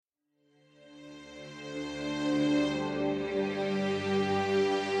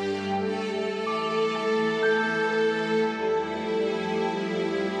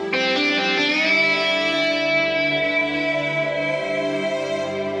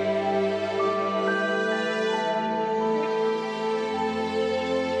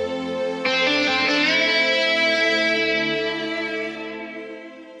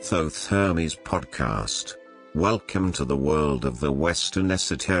Thoth Hermes podcast. Welcome to the world of the Western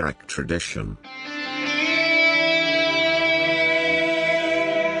esoteric tradition.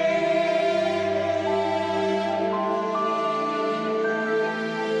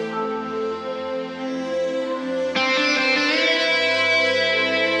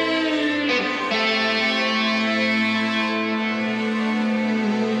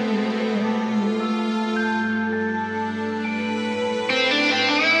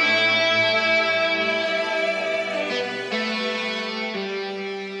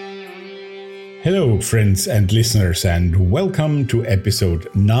 Hello, friends and listeners, and welcome to episode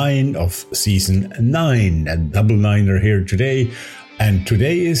 9 of season 9. A double niner here today, and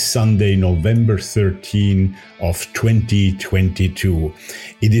today is Sunday, November 13 of 2022.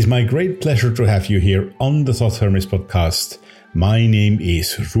 It is my great pleasure to have you here on the Thoth Hermes podcast. My name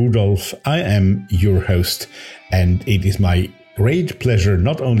is Rudolf. I am your host, and it is my great pleasure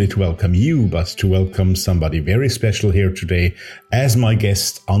not only to welcome you, but to welcome somebody very special here today as my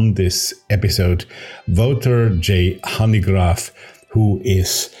guest on this episode, Wouter J. Honeygraaff, who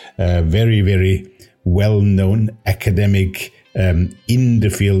is a very, very well-known academic in the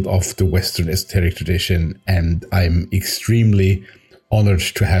field of the Western esoteric tradition, and I'm extremely honored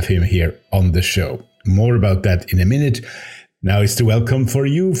to have him here on the show. More about that in a minute. Now it's the welcome for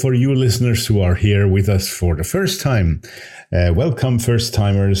you listeners who are here with us for the first time. Welcome,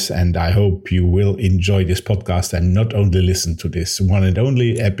 first-timers, and I hope you will enjoy this podcast and not only listen to this one and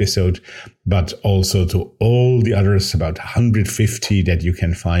only episode, but also to all the others, about 150 that you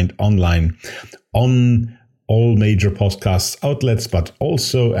can find online on all major podcast outlets, but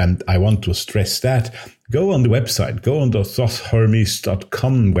also, and I want to stress that, go on the website, go on the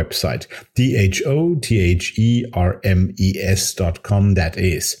thothhermes.com website, THOTHERMES.com, that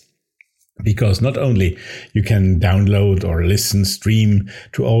is. Because not only you can download or listen, stream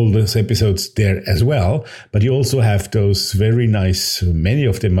to all those episodes there as well, but you also have those very nice, many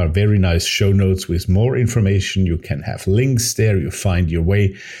of them are very nice show notes with more information. You can have links there. You find your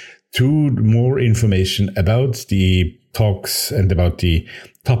way to more information about the talks and about the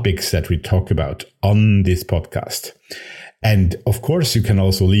topics that we talk about on this podcast. And of course, you can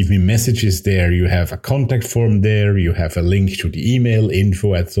also leave me messages there. You have a contact form there. You have a link to the email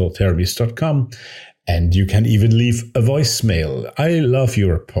info@thothhermes.com. And you can even leave a voicemail. I love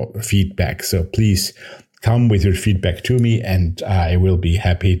your feedback. So please come with your feedback to me, and I will be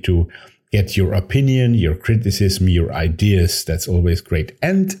happy to get your opinion, your criticism, your ideas. That's always great.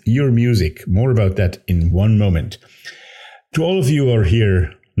 And your music. More about that in one moment. To all of you who are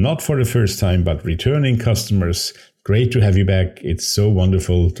here, not for the first time, but returning customers, great to have you back. It's so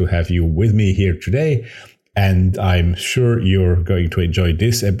wonderful to have you with me here today. And I'm sure you're going to enjoy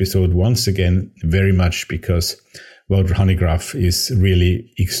this episode once again very much because Wouter Honeygraaff is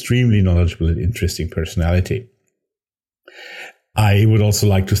really extremely knowledgeable and interesting personality. I would also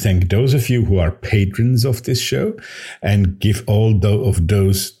like to thank those of you who are patrons of this show and give all of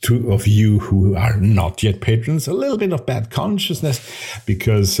those two of you who are not yet patrons a little bit of bad consciousness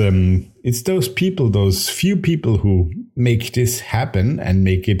because it's those people, those few people who make this happen and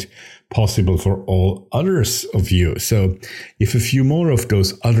make it possible for all others of you. So if a few more of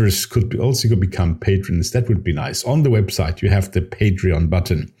those others could also become patrons, that would be nice. On the website, you have the Patreon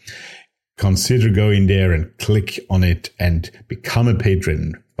button. Consider going there and click on it and become a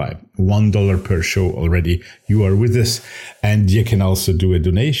patron by $1 per show already. You are with us, and you can also do a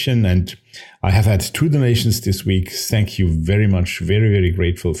donation. And I have had 2 donations this week. Thank you very much. Very, very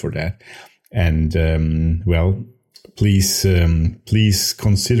grateful for that. And please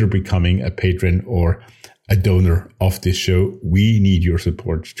consider becoming a patron or a donor of this show. We need your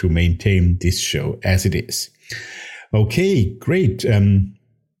support to maintain this show as it is. Okay, great.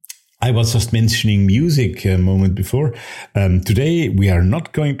 I was just mentioning music a moment before. Today, we are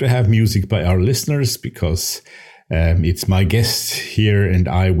not going to have music by our listeners because it's my guest here and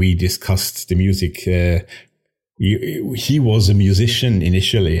we discussed the music. He was a musician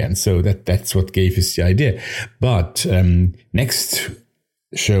initially, and so that's what gave us the idea. But next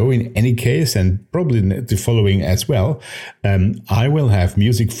show, in any case, and probably the following as well, I will have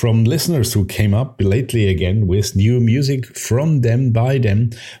music from listeners who came up lately again with new music from them, by them,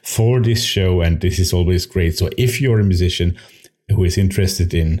 for this show, and this is always great. So if you're a musician who is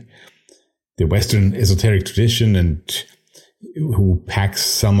interested in the Western esoteric tradition and who packs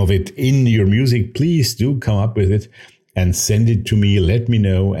some of it in your music, please do come up with it and send it to me, let me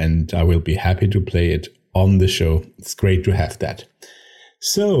know, and I will be happy to play it on the show. It's great to have that.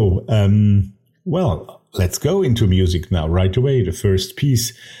 So, let's go into music now right away, the first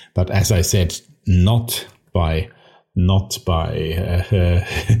piece. But as I said, not by not by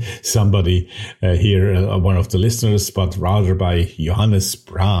somebody here, one of the listeners, but rather by Johannes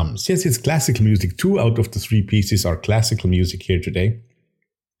Brahms. Yes, it's classical music. 2 out of the 3 pieces are classical music here today.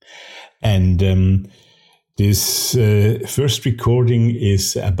 And this first recording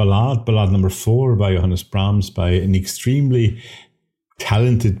is a ballad number 4 by Johannes Brahms, by an extremely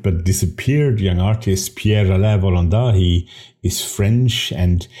talented but disappeared young artist, Pierre-Alain Vollondat. He is French,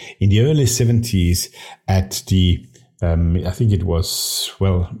 and in the early 70s at the, I think it was,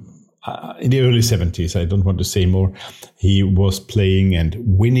 in the early 70s, I don't want to say more, he was playing and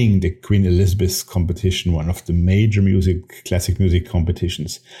winning the Queen Elizabeth competition, one of the major classic music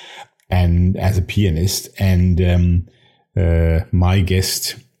competitions, and as a pianist. And my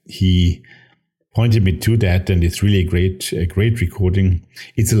guest, he pointed me to that, and it's really a great recording.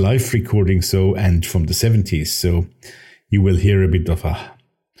 It's a live recording, and from the 70s, so you will hear a bit of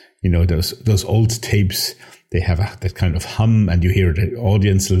those old tapes. They have that kind of hum, and you hear the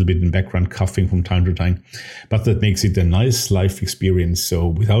audience a little bit in the background coughing from time to time, but that makes it a nice live experience. So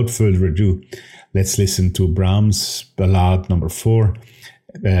without further ado, let's listen to Brahms' Ballade number 4,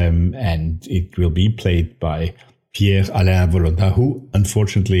 and it will be played by Pierre-Alain Vollondat, who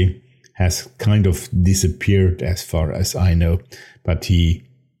unfortunately has kind of disappeared as far as I know, but he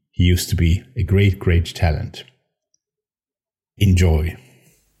used to be a great, great talent. Enjoy.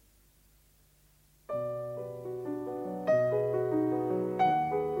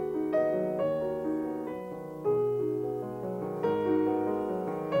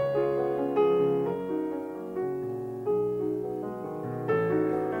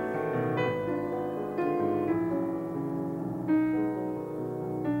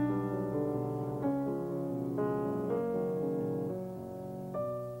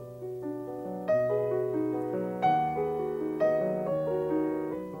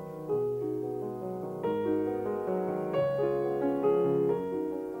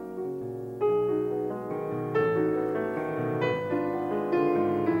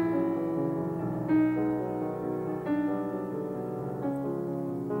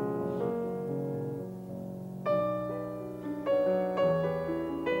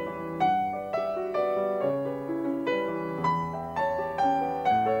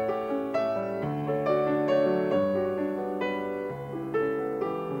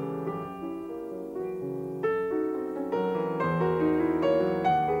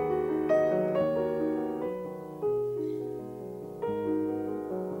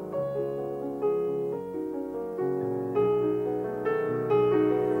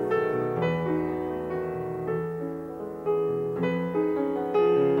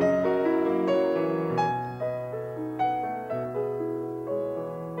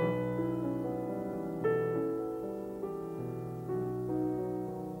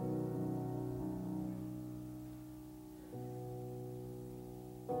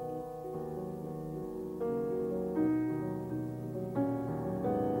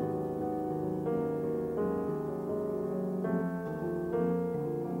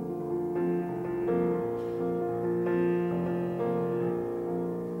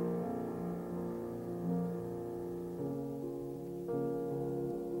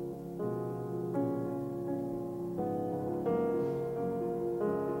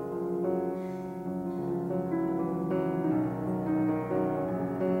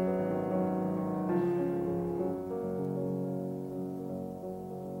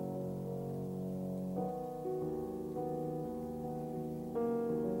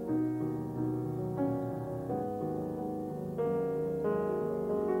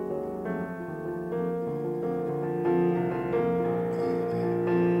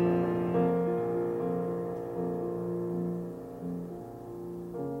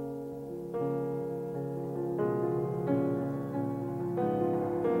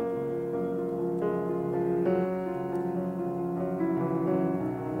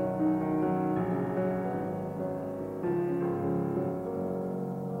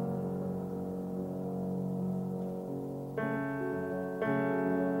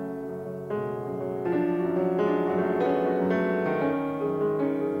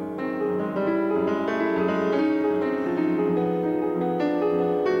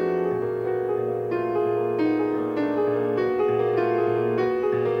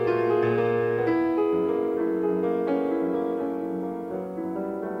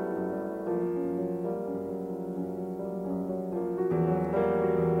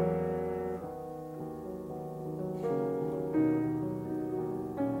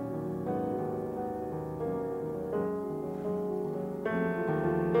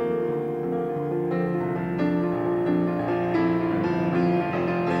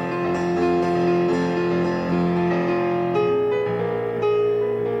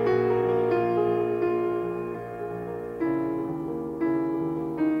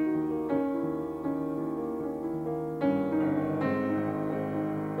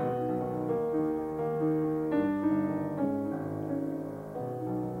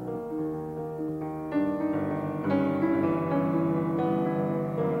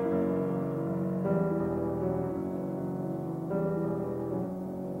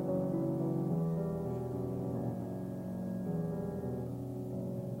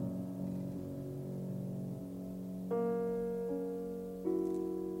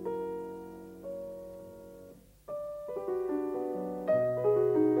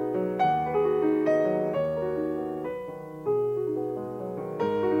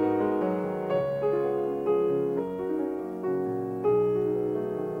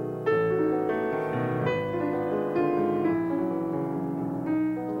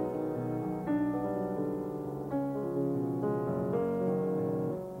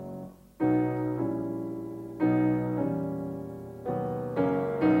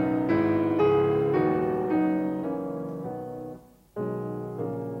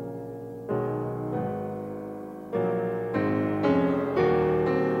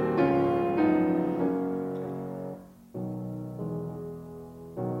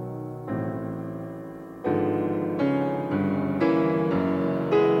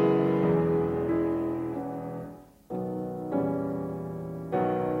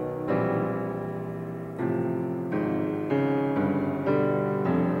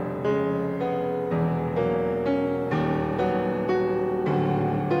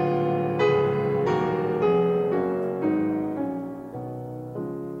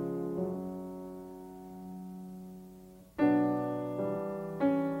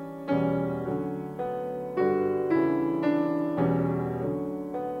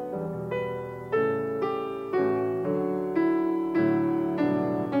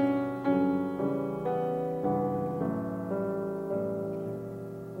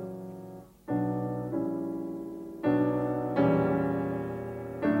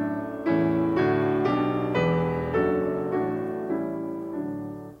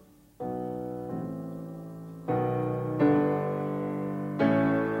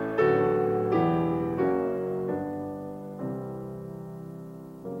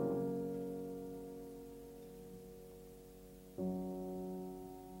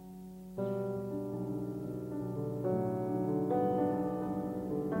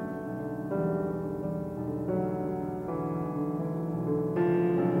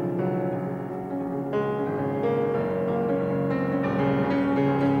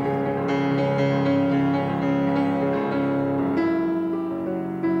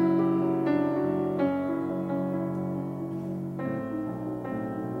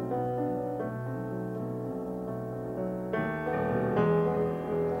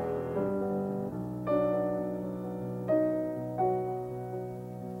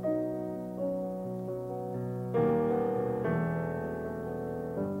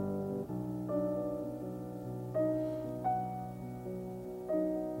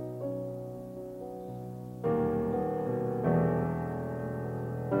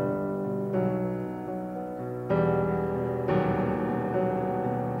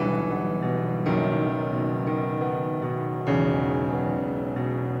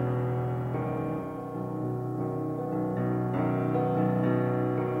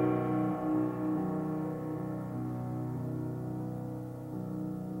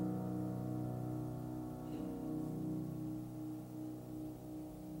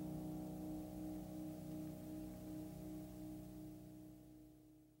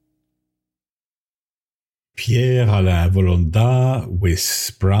 Pierre-Alain Volondat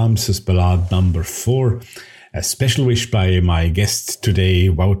with Brahms's Ballade number 4. A special wish by my guest today,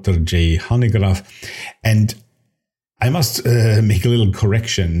 Wouter J. Hanegraaff. And I must make a little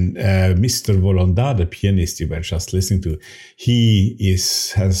correction. Mr. Volondat, the pianist you were just listening to,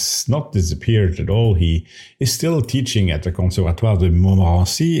 has not disappeared at all. He is still teaching at the Conservatoire de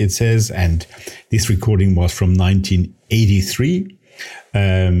Montmorency, it says, and this recording was from 1983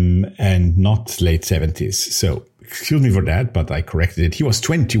 and not late 70s. So excuse me for that, but I corrected it. He was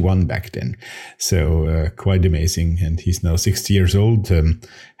 21 back then. So quite amazing. And he's now 60 years old,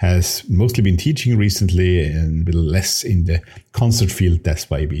 has mostly been teaching recently and a little less in the concert field.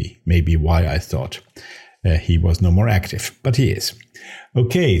 That's maybe why I thought he was no more active, but he is.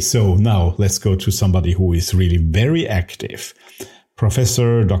 Okay, so now let's go to somebody who is really very active.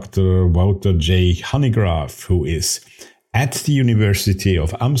 Professor Dr. Wouter J. Hanegraaff, who is at the University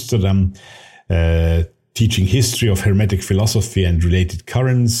of Amsterdam, teaching history of Hermetic philosophy and related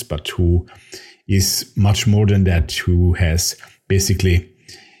currents, but who is much more than that, who has basically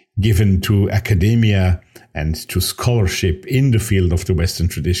given to academia and to scholarship in the field of the Western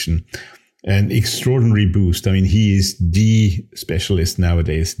tradition an extraordinary boost. I mean, he is the specialist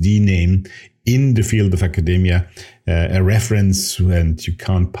nowadays, the name in the field of academia, a reference, and you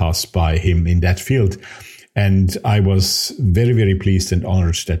can't pass by him in that field. And I was very, very pleased and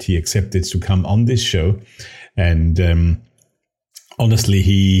honored that he accepted to come on this show. And honestly,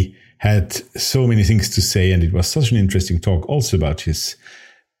 he had so many things to say, and it was such an interesting talk also about his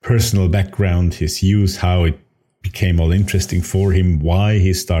personal background, his youth, how it became all interesting for him, why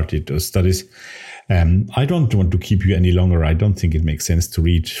he started those studies. I don't want to keep you any longer. I don't think it makes sense to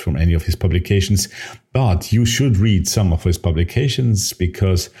read from any of his publications, but you should read some of his publications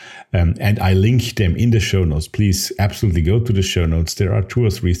because, and I link them in the show notes. Please absolutely go to the show notes. There are 2 or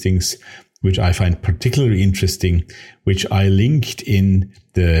 3 things which I find particularly interesting, which I linked in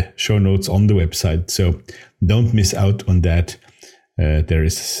the show notes on the website. So don't miss out on that. There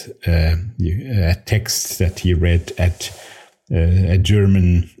is a text that he read at a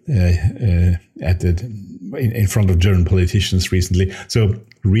German in front of German politicians recently. So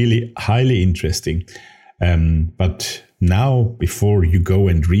really highly interesting. But now, before you go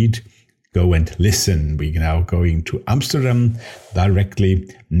and read, go and listen. We're now going to Amsterdam directly,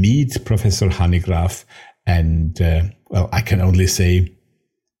 meet Professor Hanegraaff, and well, I can only say,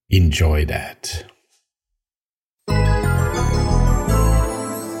 enjoy that.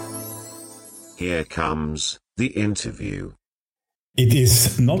 Here comes the interview. It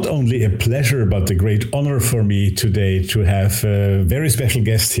is not only a pleasure, but a great honor for me today to have a very special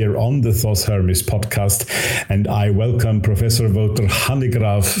guest here on the Thos Hermes podcast. And I welcome Professor Wouter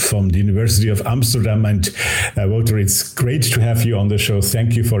Hanegraaff from the University of Amsterdam. And Wouter, it's great to have you on the show.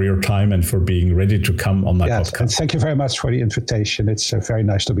 Thank you for your time and for being ready to come on my podcast. And thank you very much for the invitation. It's very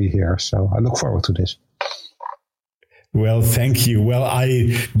nice to be here. So I look forward to this. Well, thank you. Well,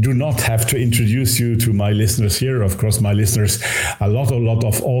 I do not have to introduce you to my listeners here. Of course, my listeners, a lot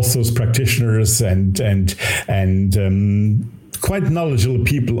of authors, practitioners, and quite knowledgeable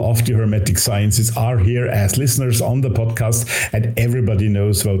people of the Hermetic sciences are here as listeners on the podcast, and everybody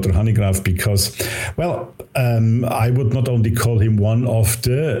knows Wouter Hanegraaff because, well, I would not only call him one of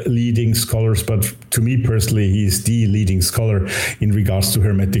the leading scholars, but to me personally, he is the leading scholar in regards to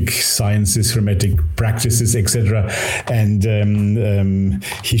Hermetic sciences, Hermetic practices, etc. And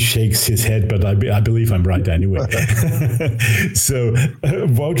he shakes his head, but I believe I'm right anyway. So,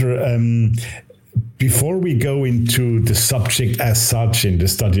 Wouter, before we go into the subject as such in the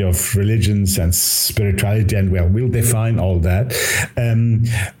study of religions and spirituality, and well, we'll define all that,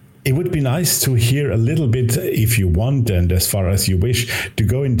 it would be nice to hear a little bit, if you want, and as far as you wish, to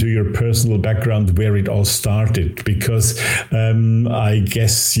go into your personal background, where it all started, because I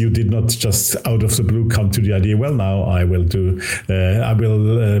guess you did not just out of the blue come to the idea, well, now I will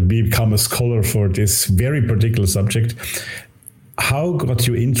become a scholar for this very particular subject. How got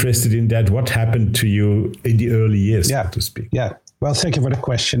you interested in that? What happened to you in the early years, so to speak? Yeah. Well, thank you for the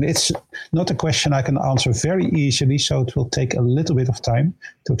question. It's not a question I can answer very easily, so it will take a little bit of time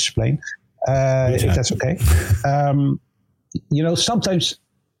to explain, if that's okay.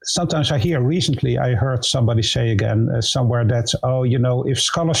 Sometimes I hear, recently I heard somebody say again somewhere that, if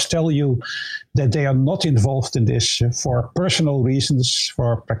scholars tell you that they are not involved in this for personal reasons,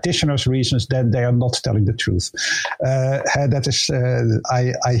 for practitioners' reasons, then they are not telling the truth. That is,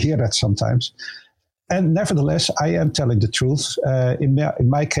 I hear that sometimes. And nevertheless, I am telling the truth. In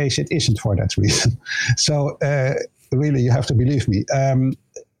my case, it isn't for that reason. So really, you have to believe me.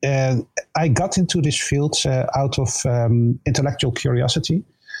 And I got into this field out of intellectual curiosity.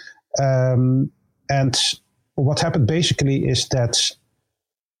 And what happened basically is that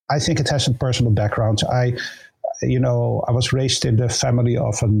I think it has some personal background. I was raised in the family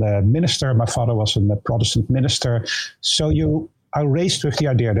of a minister. My father was a Protestant minister. So you are raised with the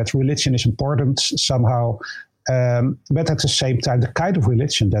idea that religion is important somehow. But at the same time, the kind of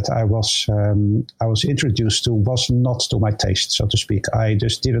religion that I was introduced to was not to my taste, so to speak. I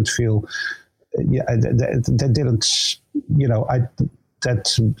just didn't feel, that didn't,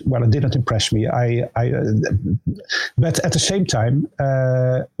 it didn't impress me. But at the same time,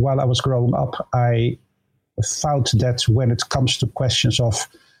 while I was growing up, I found that when it comes to questions of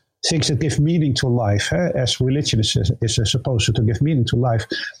things that give meaning to life, as religion is supposed to give meaning to life,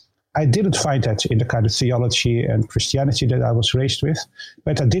 I didn't find that in the kind of theology and Christianity that I was raised with,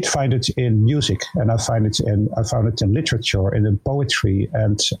 but I did find it in music, and I found it in literature, and in poetry,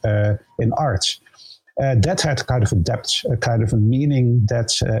 and in art. That had kind of a depth, a kind of a meaning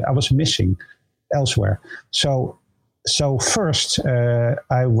that I was missing elsewhere. So first,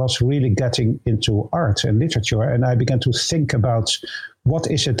 I was really getting into art and literature, and I began to think about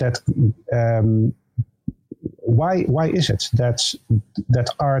what is it that. Why is it that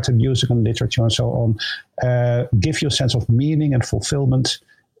art and music and literature and so on give you a sense of meaning and fulfillment,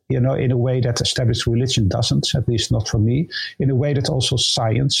 in a way that established religion doesn't, at least not for me, in a way that also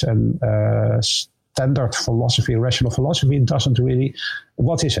science and standard philosophy, rational philosophy doesn't really.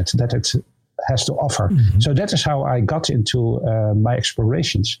 What is it that it has to offer? Mm-hmm. So that is how I got into my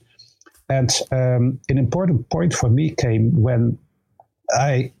explorations. And an important point for me came when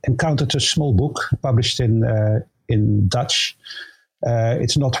I encountered a small book published in Dutch.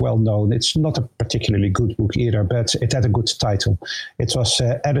 It's not well known. It's not a particularly good book either, but it had a good title. It was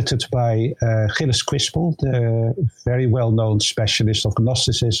edited by Gilles Quispel, the very well-known specialist of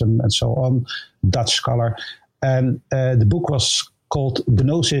Gnosticism and so on, Dutch scholar. And the book was called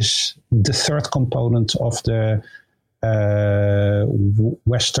Gnosis, the Third Component of the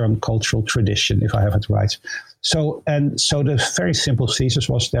Western Cultural Tradition, if I have it right. So the very simple thesis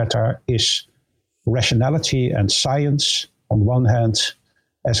was that there is rationality and science on one hand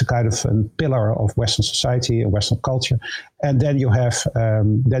as a kind of a pillar of Western society and Western culture, and then you have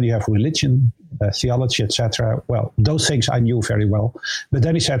religion, theology, etc. Well, those things I knew very well, but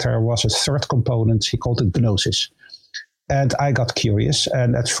then he said there was a third component. He called it gnosis, and I got curious.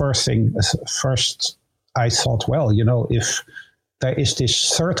 And at first I thought, well, if there is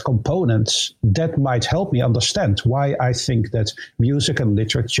this third component, that might help me understand why I think that music and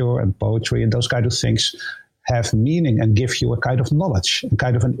literature and poetry and those kind of things have meaning and give you a kind of knowledge, a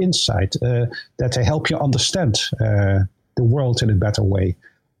kind of an insight, that they help you understand the world in a better way.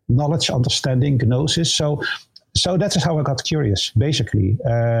 Knowledge, understanding, gnosis. So that is how I got curious, basically.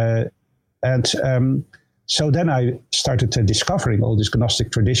 So then I started discovering all these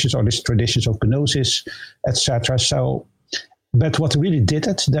Gnostic traditions, or these traditions of gnosis, etc. But what really did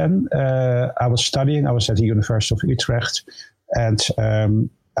it then, I was at the University of Utrecht, and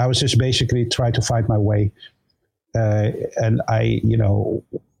I was just basically trying to find my way. And I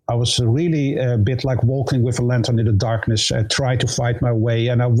was really a bit like walking with a lantern in the darkness, trying to find my way,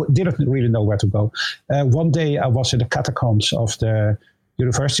 and I didn't really know where to go. One day I was in the catacombs of the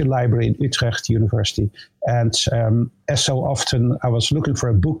University Library in Utrecht University, and as so often, I was looking for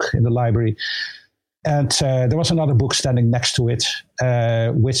a book in the library. And there was another book standing next to it,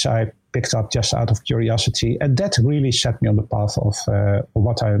 which I picked up just out of curiosity. And that really set me on the path of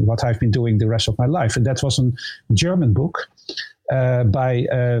what I've been doing the rest of my life. And that was a German book by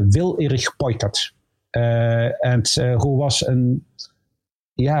Will Erich Peutert, who was an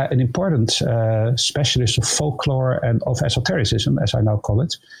important specialist of folklore and of esotericism, as I now call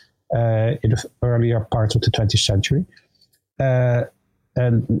it, in the earlier part of the 20th century.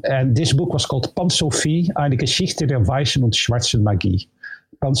 And this book was called Pan-Sophie, eine Geschichte der weißen und schwarzen Magie.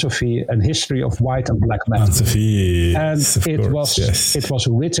 Pan-Sophie, a history of white and black magic. Pan-Sophie, and it was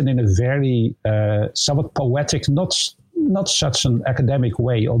written in a very somewhat poetic, not such an academic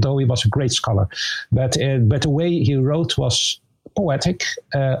way, although he was a great scholar. But the way he wrote was poetic,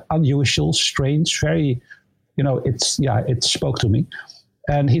 unusual, strange, very, it spoke to me.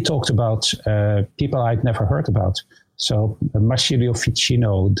 And he talked about people I'd never heard about. So Marsilio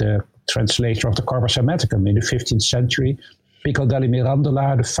Ficino, the translator of the Corpus Hermeticum in the 15th century, Pico della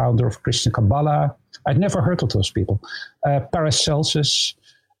Mirandola, the founder of Christian Kabbalah. I'd never heard of those people. Paracelsus,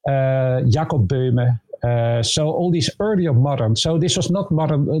 Jacob Böhme. So all these earlier modern. So this was not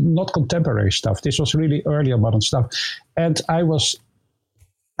modern, not contemporary stuff. This was really earlier modern stuff. And I was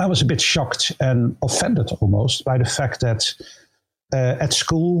a bit shocked and offended almost by the fact that at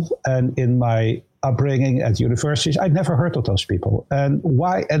school and in my upbringing at universities, I'd never heard of those people. And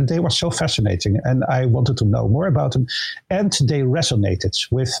why? And they were so fascinating. And I wanted to know more about them. And they resonated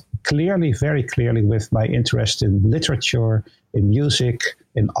very clearly with my interest in literature, in music,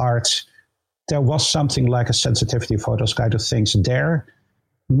 in art. There was something like a sensitivity for those kind of things there,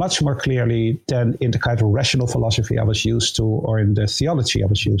 much more clearly than in the kind of rational philosophy I was used to, or in the theology I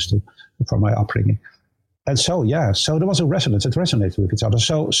was used to from my upbringing. And so there was a resonance. It resonated with each other.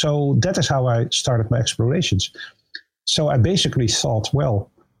 So that is how I started my explorations. So I basically thought, well,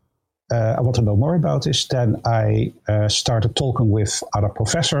 I want to know more about this. Then I started talking with other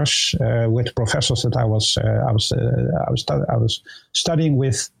professors, with professors that I was studying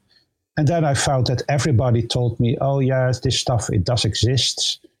with. And then I found that everybody told me, oh, yeah, this stuff, it does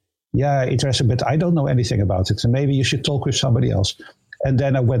exist. Yeah, interesting, but I don't know anything about it. So maybe you should talk with somebody else. And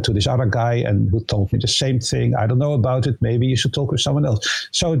then I went to this other guy and who told me the same thing. I don't know about it. Maybe you should talk with someone else.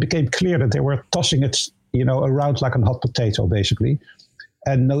 So it became clear that they were tossing it, around like a hot potato, basically.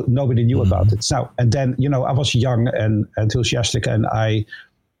 And nobody knew about it. Now, and then, I was young and enthusiastic, and I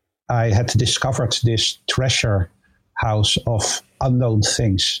had discovered this treasure house of unknown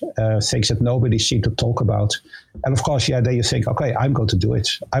things that nobody seemed to talk about. And of course, then you think, okay, I'm going to do it.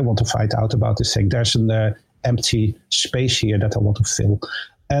 I want to find out about this thing. There's an empty space here that I want to fill.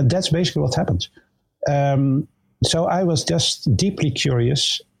 And that's basically what happened. So I was just deeply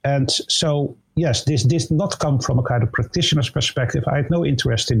curious. And so, yes, this did not come from a kind of practitioner's perspective. I had no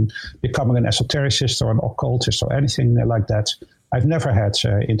interest in becoming an esotericist or an occultist or anything like that. I've never had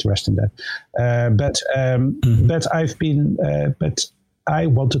interest in that. But I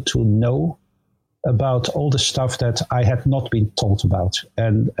wanted to know about all the stuff that I had not been told about.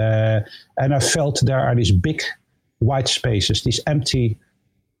 And I felt there are these big white spaces, these empty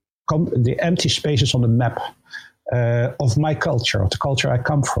spaces on the map of my culture, of the culture I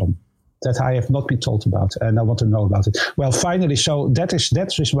come from, that I have not been told about, and I want to know about it. Well, finally, so that is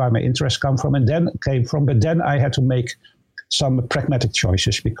where my interest came from. But then I had to make some pragmatic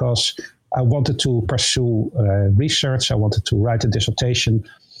choices, because I wanted to pursue research. I wanted to write a dissertation.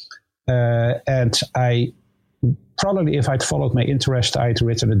 And I probably, if I'd followed my interest, I'd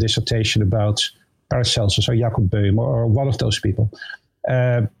written a dissertation about Paracelsus or Jacob Böhm or one of those people.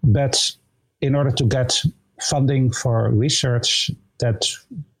 But in order to get funding for research, that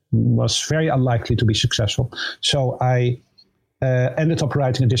was very unlikely to be successful. So I ended up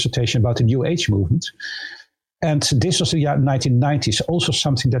writing a dissertation about the New Age movement. And this was the 1990s, also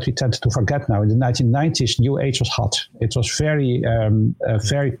something that we tend to forget now. In the 1990s, New Age was hot. It was very,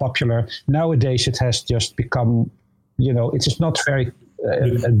 very popular. Nowadays, it has just become, it is not very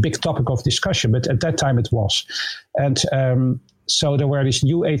a big topic of discussion, but at that time it was. And so there were these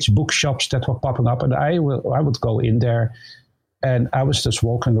New Age bookshops that were popping up, and I would go in there, and I was just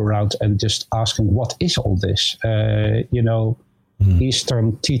walking around and just asking, what is all this?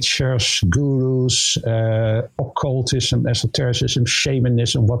 Eastern teachers, gurus, occultism, esotericism,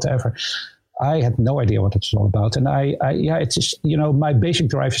 shamanism, whatever. I had no idea what it was all about. And it's just, my basic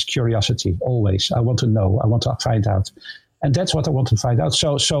drive is curiosity, always. I want to know, I want to find out. And that's what I want to find out.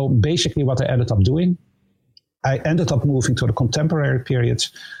 So basically what I ended up doing, I ended up moving to the contemporary period,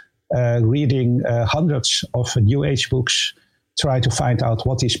 reading hundreds of New Age books, trying to find out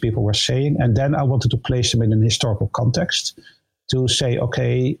what these people were saying. And then I wanted to place them in an historical context, to say,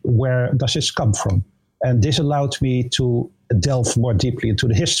 okay, where does this come from? And this allowed me to delve more deeply into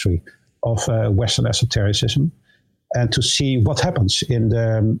the history of Western esotericism, and to see what happens in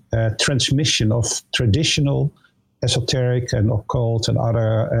the transmission of traditional esoteric and occult and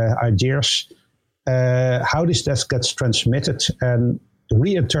other ideas. How this gets transmitted and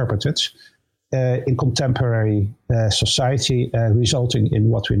reinterpreted in contemporary society, resulting in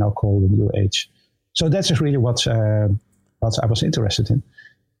what we now call the New Age. So that's really what I was interested in.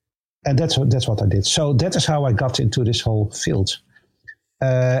 And that's what I did. So that is how I got into this whole field.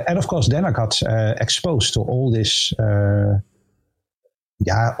 And of course, then I got exposed to all this, all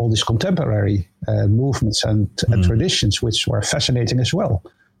these contemporary movements and traditions, which were fascinating as well.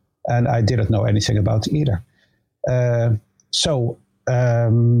 And I didn't know anything about either. So that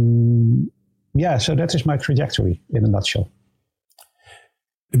is my trajectory in a nutshell.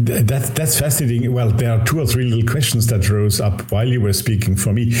 That's fascinating. Well, there are two or three little questions that rose up while you were speaking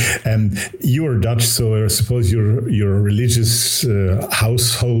for me. You are Dutch, so I suppose your religious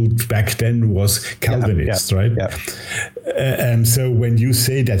household back then was Calvinist, right? Yeah. So when you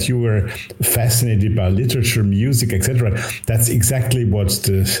say that you were fascinated by literature, music, etc., that's exactly what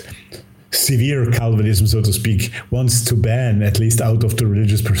the severe Calvinism, so to speak, wants to ban, at least out of the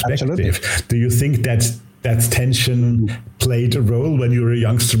religious perspective. Absolutely. Do you think that that tension played a role when you were a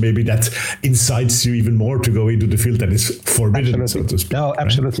youngster? Maybe that incites you even more to go into the field that is forbidden, so to speak. No,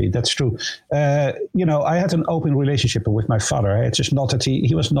 absolutely. Right? That's true. I had an open relationship with my father. It's just not that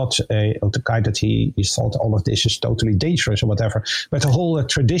he was not the kind that he thought all of this is totally dangerous or whatever. But the whole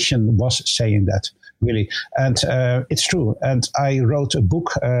tradition was saying that, really. And it's true. And I wrote a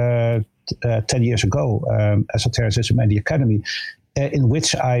book 10 years ago, Esotericism and the Academy, in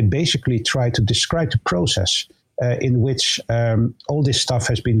which I basically try to describe the process in which all this stuff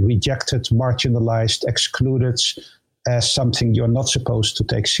has been rejected, marginalized, excluded as something you're not supposed to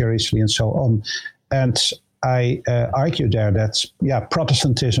take seriously and so on. And I argue there that,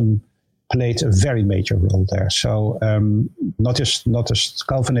 Protestantism played a very major role there. So not just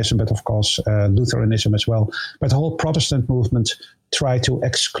Calvinism, but of course Lutheranism as well. But the whole Protestant movement tried to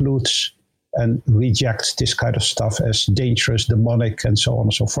exclude and reject this kind of stuff as dangerous, demonic, and so on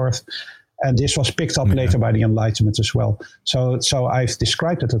and so forth. And this was picked up later by the Enlightenment as well. So I've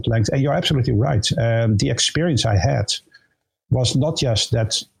described it at length. And you're absolutely right. The experience I had was not just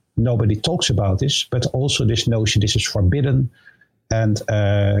that nobody talks about this, but also this notion this is forbidden and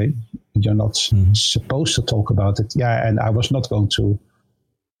you're not supposed to talk about it. Yeah, and I was not going to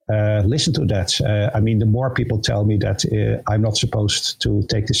listen to that. The more people tell me that I'm not supposed to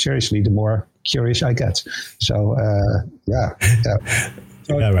take this seriously, the more curious I get. So,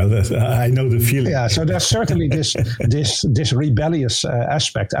 So, I know the feeling. Yeah, so there's certainly this rebellious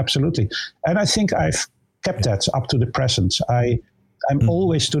aspect, absolutely. And I think I've kept that up to the present. I'm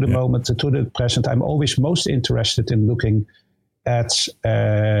always to the present, I'm always most interested in looking at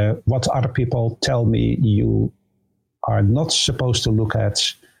what other people tell me you are not supposed to look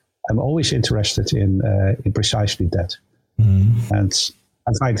at. I'm always interested in precisely that, and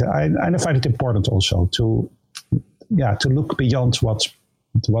I find it important also to look beyond what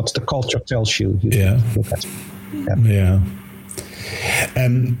the culture tells you. Look at.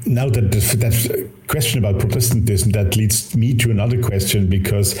 Now that question about Protestantism, that leads me to another question,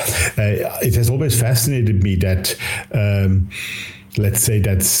 because it has always fascinated me that. Let's say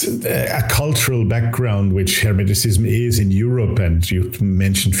that's a cultural background, which Hermeticism is in Europe, and you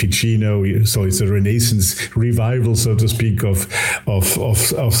mentioned Ficino, so it's a Renaissance revival, so to speak, of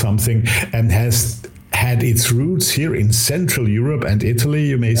something, and has had its roots here in Central Europe and Italy,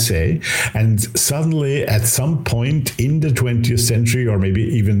 you may say, and suddenly at some point in the 20th century, or maybe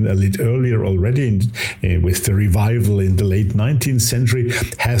even a little earlier already with the revival in the late 19th century,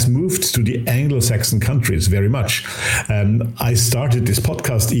 has moved to the Anglo-Saxon countries very much. I started this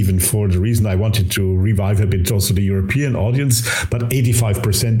podcast even for the reason I wanted to revive a bit also the European audience, but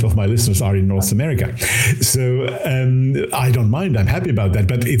 85% of my listeners are in North America. So I don't mind, I'm happy about that,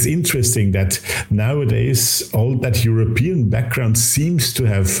 but it's interesting that nowadays all that European background seems to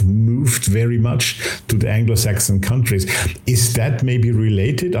have moved very much to the Anglo-Saxon countries. Is that maybe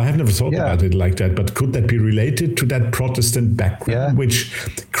related? I have never thought about it like that, but could that be related to that Protestant background, which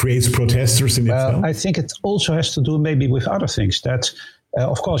creates protesters in itself? I think it also has to do maybe with other things. That,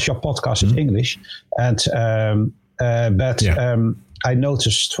 of course, your podcast is English, and I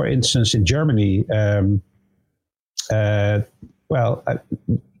noticed, for instance, in Germany,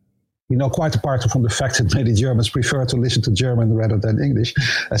 quite apart from the fact that many Germans prefer to listen to German rather than English,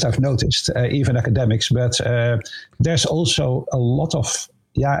 as I've noticed, even academics. But there's also a lot of,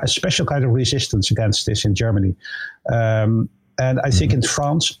 a special kind of resistance against this in Germany. And I think in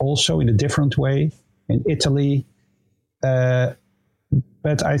France also in a different way, in Italy. But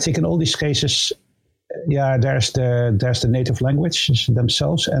I think in all these cases, there's the native language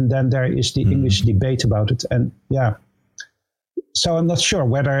themselves, and then there is the English debate about it. And so I'm not sure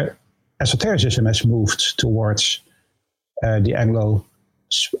whether esotericism has moved towards the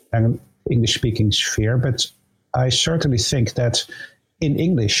English-speaking sphere, but I certainly think that in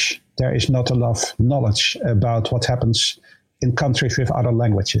English there is not enough knowledge about what happens in countries with other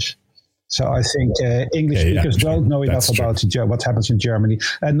languages. So I think English speakers don't know enough about what happens in Germany,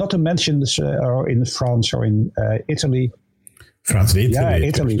 and not to mention or in France or in Italy. France and Italy.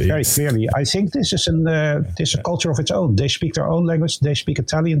 Italy, very clearly. I think this is a culture of its own. They speak their own language. They speak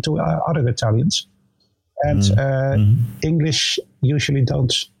Italian to other Italians, and English usually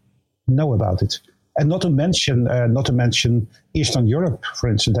don't know about it. And not to mention Eastern Europe, for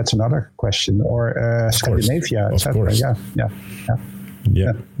instance. That's another question, or Scandinavia, etc.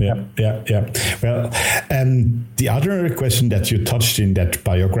 Yeah. Well, the other question that you touched in that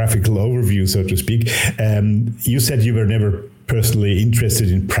biographical overview, so to speak, you said you were never personally interested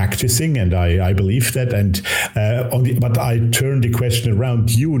in practicing, and I believe that. And but I turn the question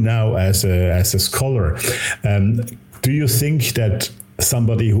around you now as a scholar. Do you think that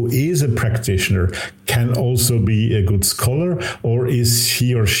somebody who is a practitioner can also be a good scholar, or is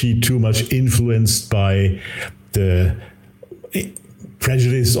he or she too much influenced by the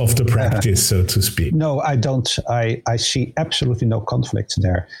prejudice of the practice, so to speak? No, I don't. I see absolutely no conflict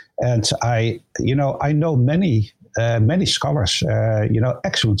there. And I know many scholars,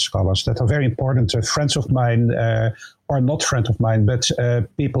 excellent scholars that are very important, friends of mine, or not friends of mine, but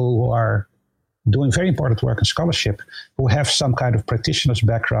people who are doing very important work in scholarship, who have some kind of practitioner's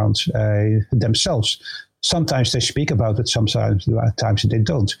background themselves. Sometimes they speak about it, sometimes they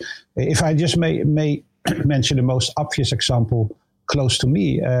don't. If I just may mention the most obvious example close to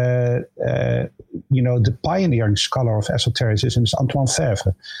me, the pioneering scholar of esotericism is Antoine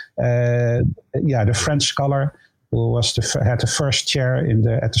Fèvre. The French scholar who had the first chair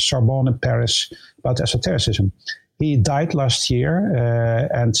at the Sorbonne in Paris about esotericism. He died last year,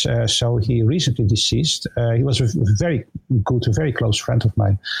 and so he recently deceased. He was a very close friend of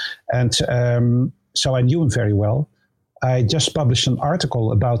mine. And so I knew him very well. I just published an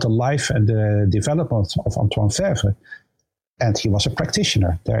article about the life and the development of Antoine Fèvre. And he was a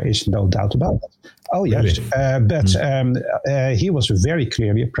practitioner. There is no doubt about it. Oh, yes. Really? But he was very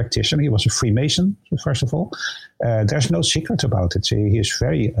clearly a practitioner. He was a Freemason, first of all. There's no secret about it. He is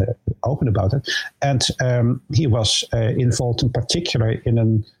very open about it. And he was involved in particular in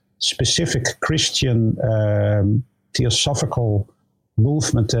a specific Christian theosophical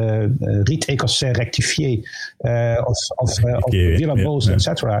movement, Rite Écossais Rectifié of Willem Bos,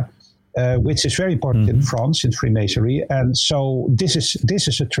 etc., which is very important in France, in Freemasonry. And so this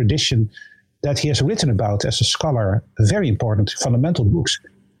is a tradition that he has written about as a scholar, very important, fundamental books.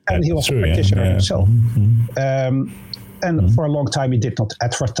 And he was a practitioner himself. And for a long time, he did not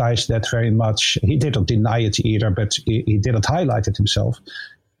advertise that very much. He didn't deny it either, but he didn't highlight it himself.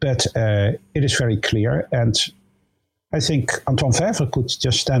 But it is very clear. And I think Antoine Fèvre could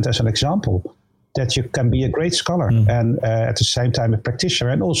just stand as an example that you can be a great scholar and at the same time a practitioner.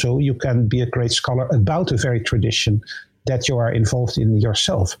 And also you can be a great scholar about a very tradition that you are involved in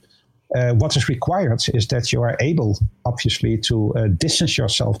yourself. What is required is that you are able, obviously, to distance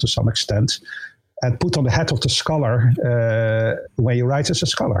yourself to some extent and put on the hat of the scholar when you write as a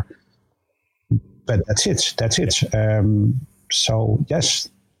scholar. But that's it. So, yes,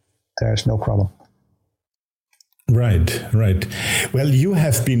 there's no problem. Right. Well, you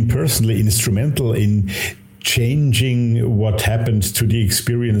have been personally instrumental in changing what happened to the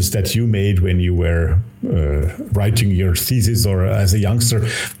experience that you made when you were writing your thesis or as a youngster.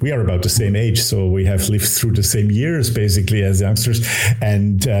 We are about the same age, so we have lived through the same years basically as youngsters,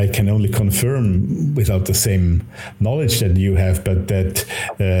 and I can only confirm without the same knowledge that you have, but that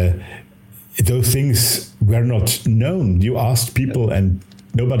those things were not known. You asked people and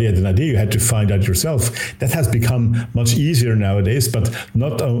nobody had an idea. You had to find out yourself. That has become much easier nowadays, but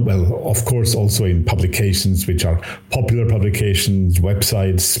not, of course, also in publications, which are popular publications,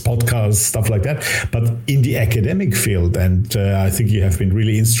 websites, podcasts, stuff like that. But in the academic field, and I think you have been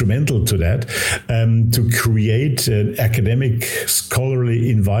really instrumental to that, to create an academic, scholarly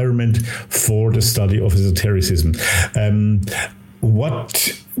environment for the study of esotericism.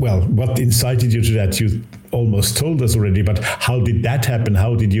 What incited you to that? You almost told us already, but how did that happen?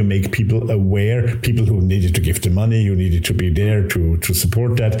 How did you make people aware, people who needed to give the money, who needed to be there to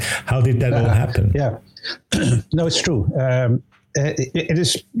support that? How did that all happen? Yeah, no, it's true. It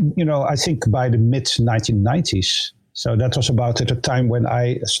is, I think by the mid-1990s, so that was about at the time when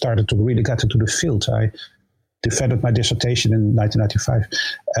I started to really get into the field. I defended my dissertation in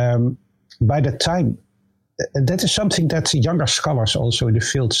 1995. By that time, that is something that younger scholars also in the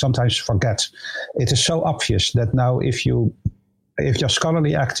field sometimes forget. It is so obvious that now if you're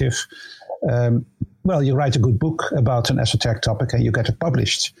scholarly active, you write a good book about an esoteric topic and you get it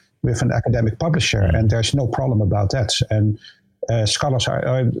published with an academic publisher, and there's no problem about that. And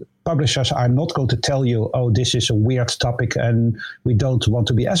publishers are not going to tell you, oh, this is a weird topic and we don't want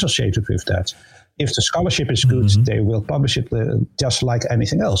to be associated with that. If the scholarship is good, they will publish it just like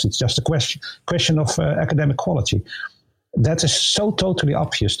anything else. It's just a question of academic quality. That is so totally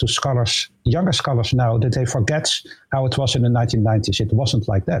obvious to scholars, younger scholars now, that they forget how it was in the 1990s. It wasn't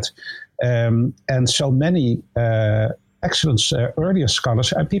like that. And so many excellent earlier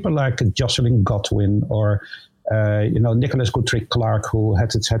scholars, and people like Jocelyn Godwin or Nicholas Guthrie Clark, who had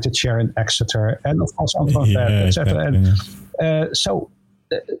the chair in Exeter, and of course Antoine Fèvre, etc.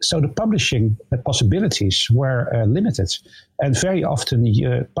 So the publishing possibilities were limited, and very often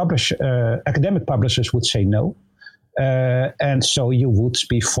academic publishers would say no, and so you would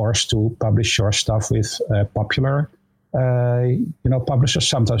be forced to publish your stuff with popular, publishers,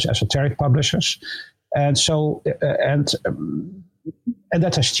 sometimes esoteric publishers, and so and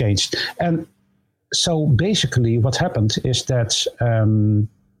that has changed. And so basically what happened is that,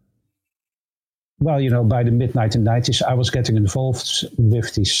 by the mid-1990s, I was getting involved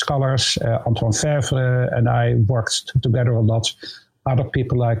with these scholars. Antoine Fevre and I worked together a lot. Other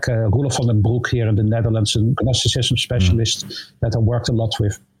people like Roelof van den Broek here in the Netherlands, a Gnosticism specialist that I worked a lot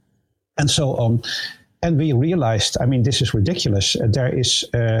with, and so on. And we realized, this is ridiculous. There is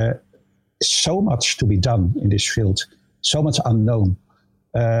so much to be done in this field, so much unknown.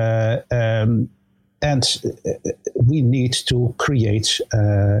 And we need to create,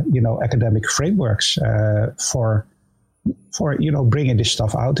 academic frameworks for bringing this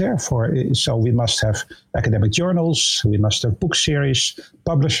stuff out there. So we must have academic journals, we must have book series,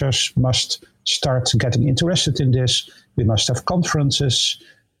 publishers must start getting interested in this. We must have conferences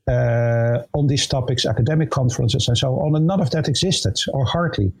on these topics, academic conferences and so on. And none of that existed, or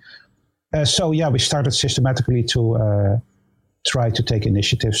hardly. We started systematically to try to take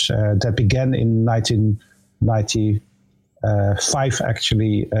initiatives that began in 1995.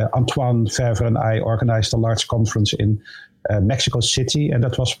 Actually, Antoine Fevre and I organized a large conference in Mexico City, and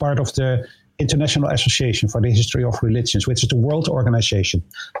that was part of the International Association for the History of Religions, which is the world organization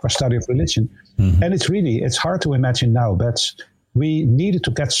for study of religion. Mm-hmm. And it's hard to imagine now, but we needed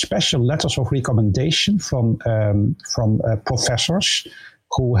to get special letters of recommendation from professors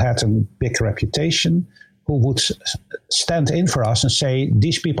who had a big reputation, who would stand in for us and say,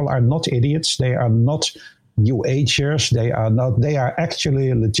 these people are not idiots, they are not New Agers, they are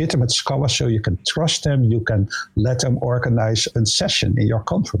actually legitimate scholars, so you can trust them, you can let them organize a session in your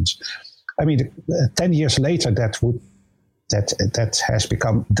conference. 10 years later, that had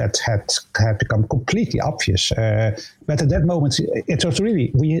become completely obvious. But at that moment, it was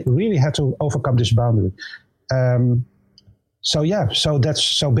we really had to overcome this boundary. So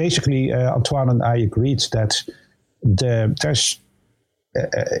basically, Antoine and I agreed that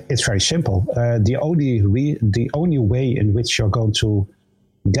it's very simple. The only way in which you're going to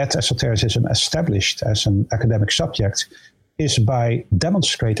get esotericism established as an academic subject is by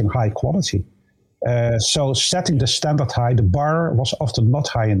demonstrating high quality. So setting the standard high, the bar was often not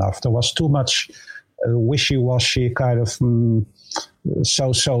high enough. There was too much wishy-washy kind of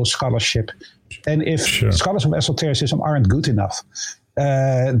so-so scholarship. And if scholars of esotericism aren't good enough,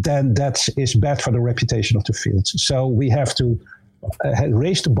 then that is bad for the reputation of the field. So we have to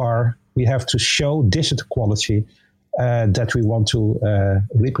raise the bar. We have to show this is the quality that we want to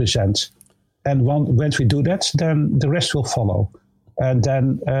represent. And once we do that, then the rest will follow. And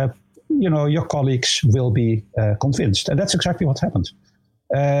then, your colleagues will be convinced. And that's exactly what happened.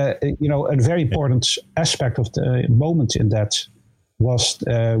 A very important aspect of the moment in that was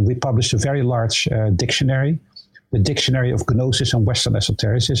we published a very large dictionary, the Dictionary of Gnosis and Western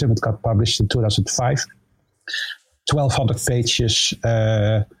Esotericism. It got published in 2005, 1,200 pages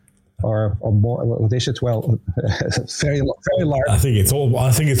or more. What is it? Well, very large. I think it's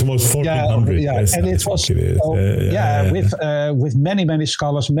almost 1,400. Yeah, and it was with many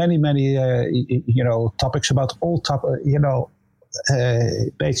scholars, many topics about all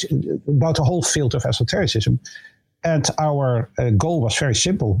about the whole field of esotericism. And our goal was very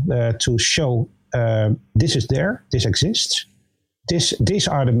simple, to show this is there, this exists. These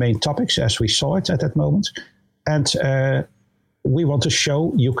are the main topics as we saw it at that moment. And we want to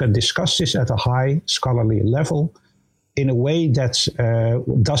show you can discuss this at a high scholarly level in a way that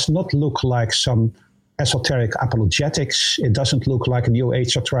does not look like some esoteric apologetics. It doesn't look like a New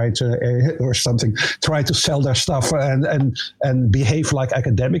Ager trying to sell their stuff and behave like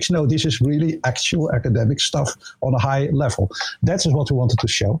academics. No, this is really actual academic stuff on a high level. That is what we wanted to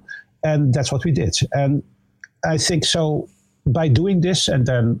show. And that's what we did. And I think so by doing this and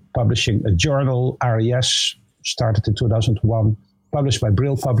then publishing a journal, RES, started in 2001, published by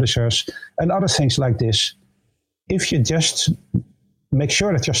Brill Publishers, and other things like this, if you just make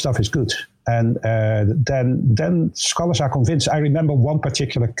sure that your stuff is good, and then scholars are convinced. I remember one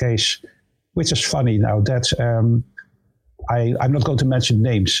particular case, which is funny now, that I'm not going to mention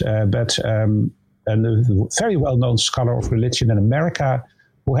names, but a very well-known scholar of religion in America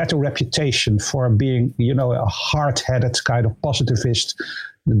who had a reputation for being, a hard-headed kind of positivist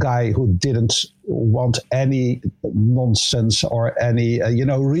guy who didn't want any nonsense or any,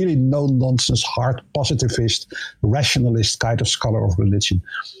 really no-nonsense, hard positivist, rationalist kind of scholar of religion,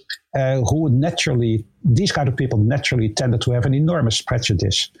 who naturally, these kind of people naturally tended to have an enormous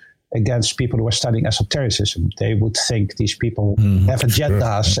prejudice against people who are studying esotericism. They would think these people have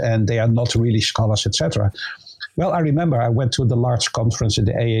agendas and they are not really scholars, etc. Well, I remember I went to the large conference in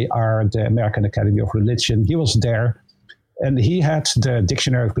the AAR, the American Academy of Religion. He was there. And he had the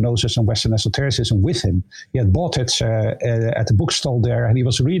Dictionary of Gnosis and Western Esotericism with him. He had bought it at the bookstall there, and he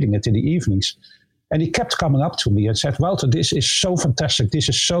was reading it in the evenings. And he kept coming up to me and said, Wouter, this is so fantastic. This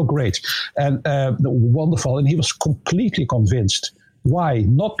is so great and wonderful. And he was completely convinced. Why?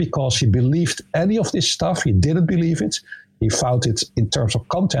 Not because he believed any of this stuff. He didn't believe it. He found it, in terms of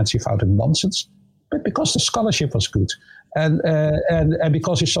contents, he found it nonsense. But because the scholarship was good. And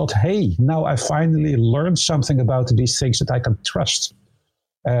because he thought, hey, now I finally learned something about these things that I can trust.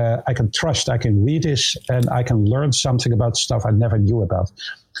 I can read this, and I can learn something about stuff I never knew about.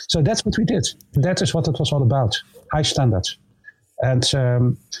 So that's what we did. That is what it was all about, high standards. And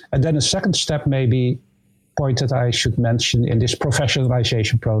then a second step, maybe, point that I should mention in this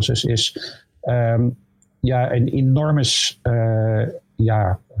professionalization process is, an enormous,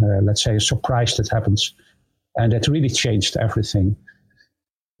 let's say, a surprise that happens. And that really changed everything.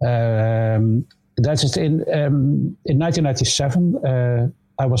 That is in 1997.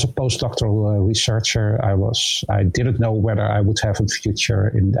 I was a postdoctoral researcher. I didn't know whether I would have a future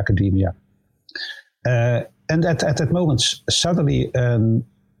in academia. And at that moment, suddenly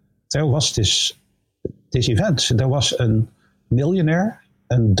there was this event. There was a millionaire,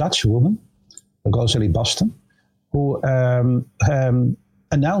 a Dutch woman, Rosalie Basten, who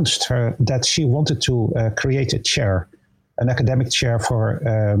announced that she wanted to create a chair, an academic chair for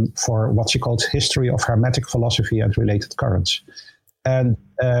what she called History of Hermetic Philosophy and Related Currents. And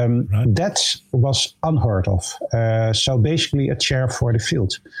that was unheard of. So basically a chair for the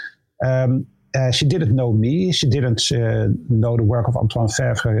field. She didn't know me. She didn't know the work of Antoine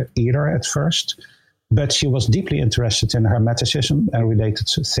Fèvre either at first. But she was deeply interested in Hermeticism and related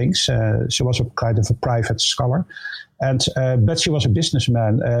things. She was a kind of a private scholar. But she was a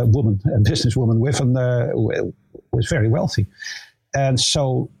businesswoman was very wealthy. And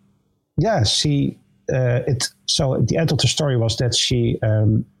so, so the end of the story was that she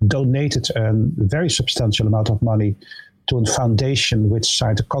donated a very substantial amount of money to a foundation which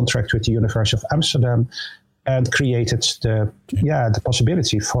signed a contract with the University of Amsterdam and created the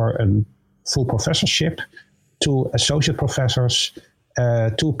possibility for a full professorship, 2 associate professors, 2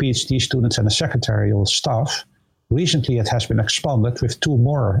 PhD students, and a secretarial staff. Recently, it has been expanded with 2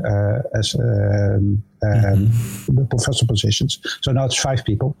 more professor positions. So now it's 5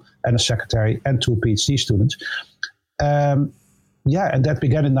 people and a secretary and 2 PhD students. And that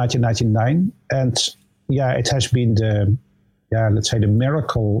began in 1999. And it has been the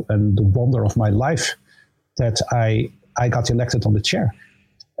miracle and the wonder of my life that I got elected on the chair.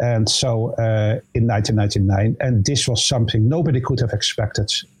 And so in 1999, and this was something nobody could have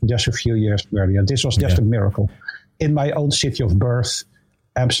expected just a few years earlier. This was just a miracle. In my own city of birth,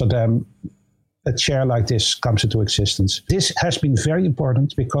 Amsterdam, a chair like this comes into existence. This has been very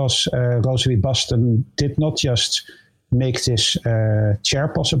important because Rosalie Basten did not just make this chair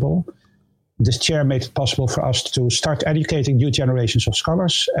possible. This chair made it possible for us to start educating new generations of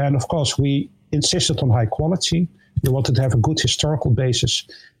scholars. And of course, we insisted on high quality. We wanted to have a good historical basis.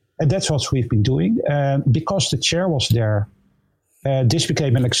 And that's what we've been doing. And because the chair was there, this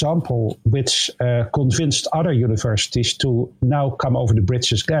became an example which convinced other universities to now come over the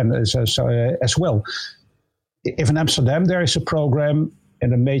bridges again as well. If in Amsterdam there is a program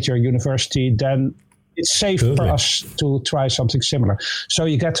in a major university, then it's safe for us to try something similar. So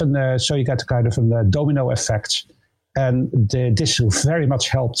you get a kind of a domino effect, and this very much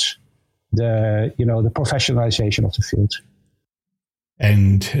helped the professionalization of the field.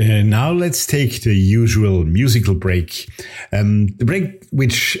 And now let's take the usual musical break. The break,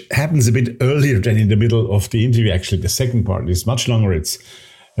 which happens a bit earlier than in the middle of the interview. Actually, the second part is much longer. It's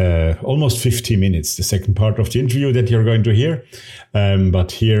almost 50 minutes, the second part of the interview that you're going to hear.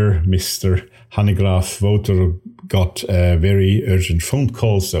 But here, Mr. Hanegraaff Wouter got a very urgent phone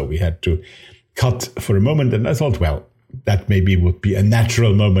call, so we had to cut for a moment. And I thought, well, that maybe would be a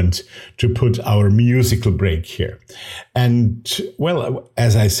natural moment to put our musical break here. And, well,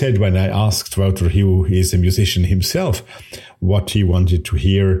 as I said, when I asked Wouter, who is a musician himself, what he wanted to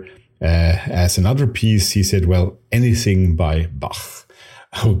hear as another piece, he said, well, anything by Bach.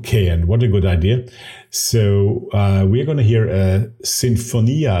 Okay, and what a good idea. So we're going to hear a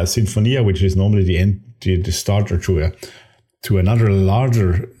sinfonia, which is normally the starter to another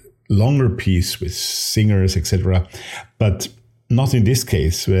longer piece with singers, etc. But not in this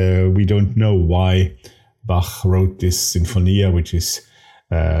case. We don't know why Bach wrote this sinfonia, which is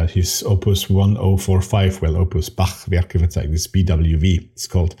his Opus 1045, Opus Bach-Werkeverzeichnis, BWV. It's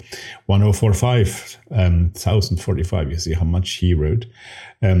called 1045, 1045. You see how much he wrote.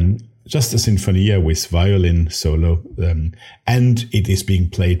 Just a sinfonia with violin solo, and it is being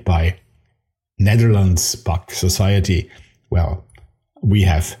played by Netherlands Bach Society well, we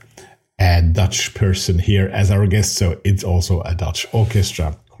have a Dutch person here as our guest, so it's also a Dutch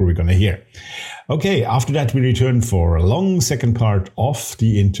orchestra who we're going to hear. Okay, after that we return for a long second part of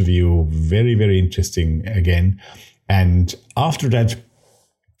the interview. Very, very interesting again. And after that,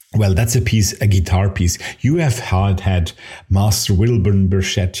 well, that's a guitar piece. You have had Master Wilbur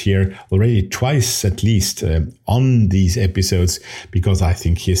Burchett here already twice at least on these episodes, because I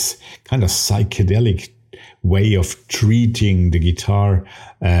think his kind of psychedelic way of treating the guitar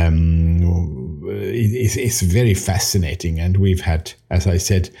is very fascinating. And we've had, as I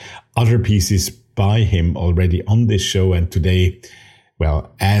said, other pieces by him already on this show. And today,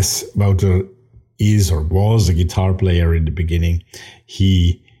 well, as Wouter is or was a guitar player in the beginning,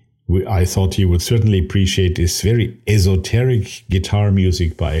 I thought he would certainly appreciate this very esoteric guitar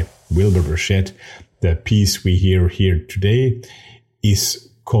music by Wilbur Burchett. The piece we hear here today is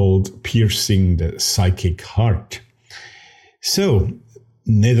called Piercing the Psychic Heart. So,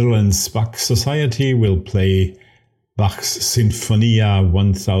 Netherlands Bach Society will play Bach's Sinfonia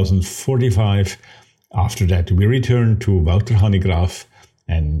 1045. After that, we return to Wouter Hanegraaff.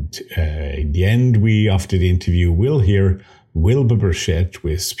 And in the end, after the interview, we'll hear Wilbur Burchett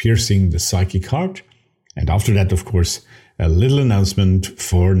with Piercing the Psychic Heart. And after that, of course, a little announcement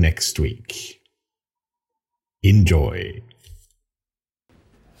for next week. Enjoy.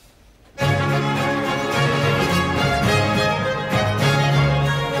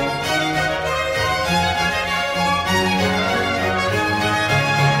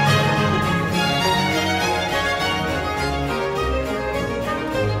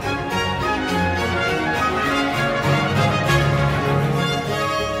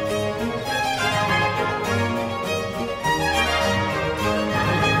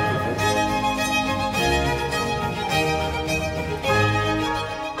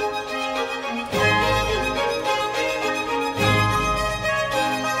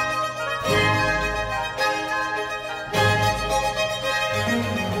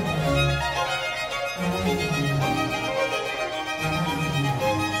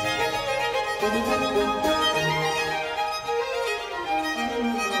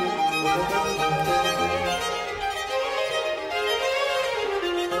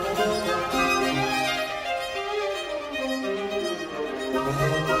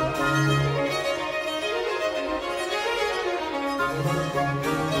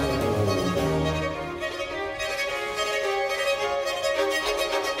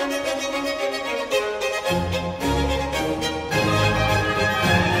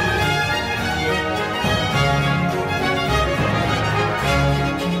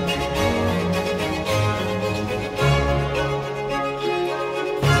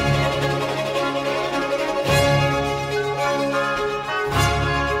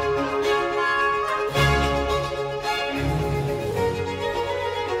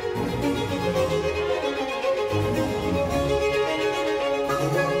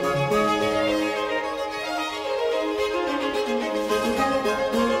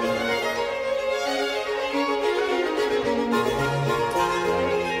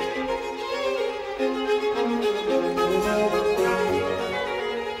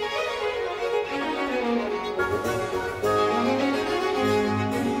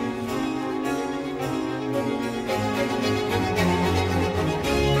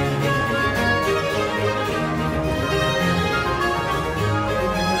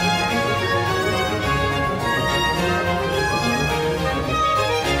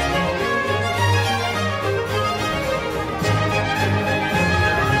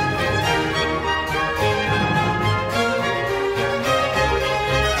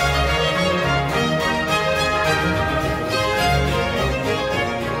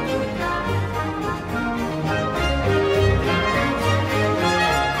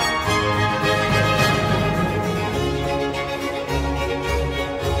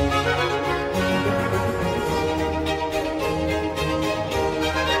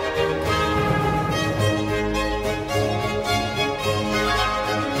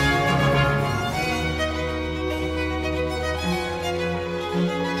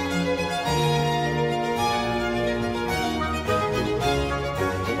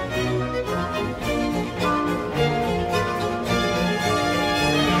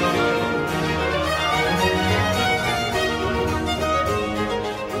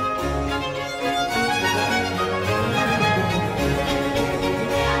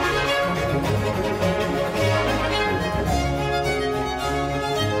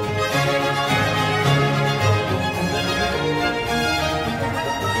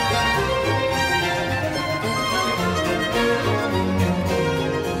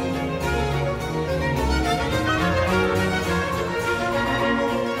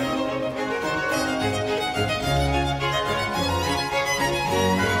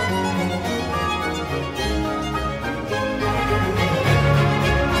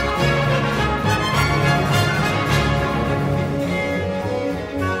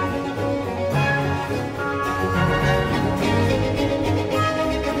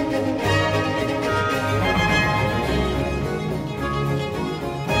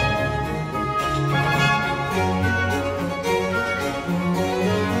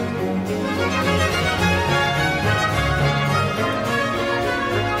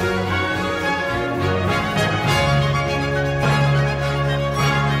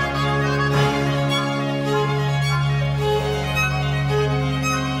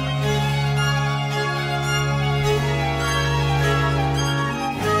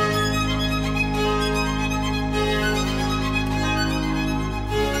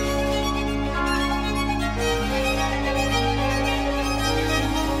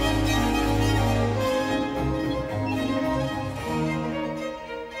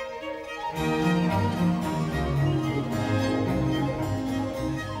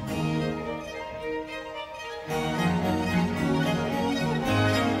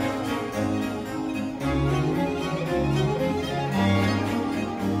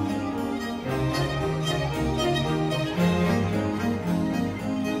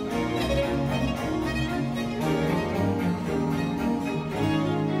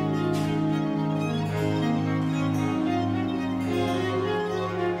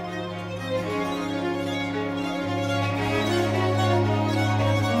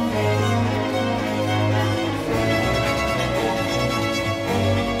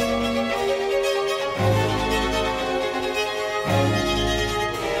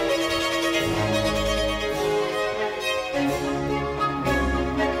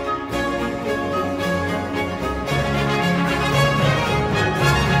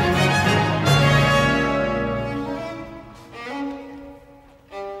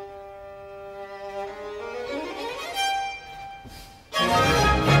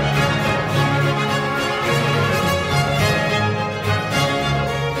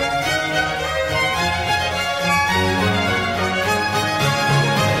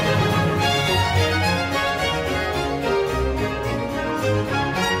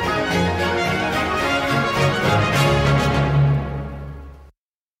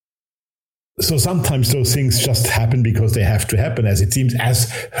 So sometimes those things just happen because they have to happen, as it seems,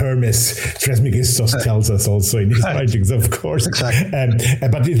 as Hermes Trismegistos tells us also in his writings, of course. Exactly.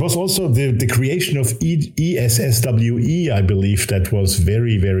 But it was also the creation of ESSWE, I believe, that was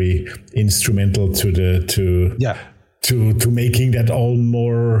very, very instrumental to making that all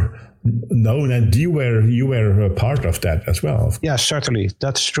more known. And you were a part of that as well. Yeah, certainly.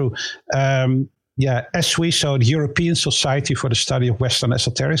 That's true. ESWE, so the European Society for the Study of Western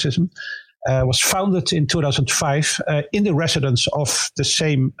Esotericism, was founded in 2005 in the residence of the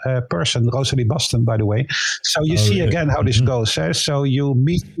same person, Rosalie Baston, by the way. So you see again how this goes. So you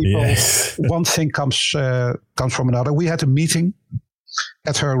meet people, one thing comes from another. We had a meeting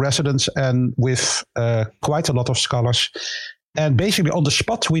at her residence and with quite a lot of scholars. And basically on the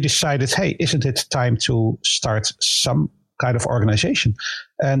spot, we decided, hey, isn't it time to start some kind of organization?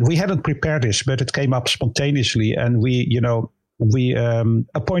 And we hadn't prepared this, but it came up spontaneously. And we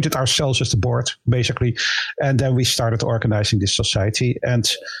appointed ourselves as the board, basically. And then we started organizing this society.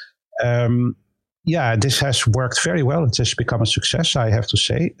 And this has worked very well. It has become a success, I have to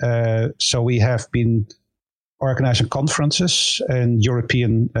say. So we have been organizing conferences in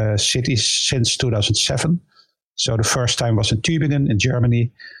European cities since 2007. So the first time was in Tübingen in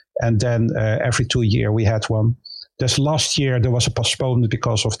Germany. And then every 2 years we had one. This last year there was a postponement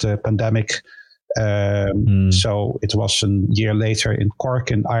because of the pandemic. So it was a year later in Cork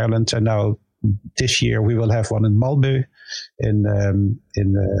in Ireland, and now this year we will have one in Malmö in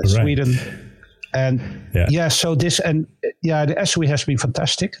Sweden. And so this the ESWE has been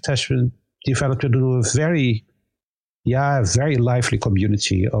fantastic. It has been developed into a very lively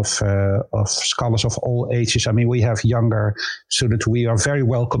community of scholars of all ages. I mean, we have younger students. We are very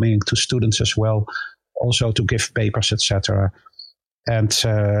welcoming to students as well, also to give papers, etc. And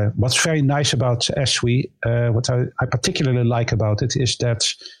what's very nice about ESWE, what I particularly like about it, is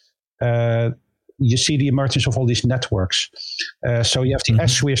that you see the emergence of all these networks. So you have the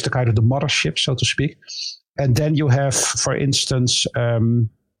ESWE as the kind of the mothership, so to speak. And then you have, for instance,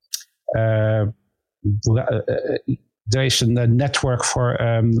 there is a network for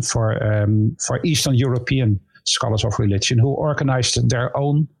Eastern European scholars of religion who organized their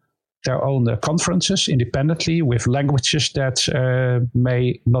own conferences independently with languages that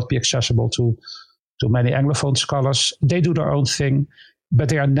may not be accessible to many Anglophone scholars. They do their own thing, but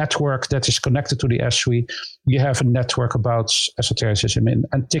they are a network that is connected to the ESWE. You have a network about esotericism in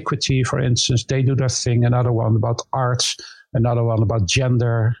antiquity, for instance. They do their thing. Another one about arts, another one about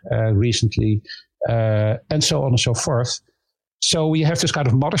gender recently, and so on and so forth. So we have this kind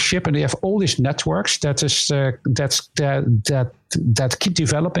of mothership, and they have all these networks that keep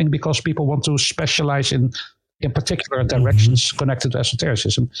developing because people want to specialize in particular directions connected to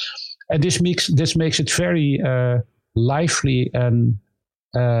esotericism, and this makes it very lively and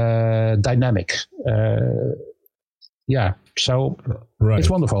dynamic. So it's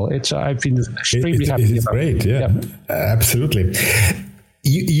wonderful. I've been extremely happy. It's great. Yeah, absolutely.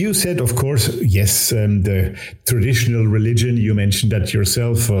 You said, of course, yes, the traditional religion, you mentioned that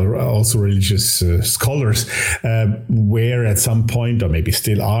yourself, or also religious scholars, were at some point, or maybe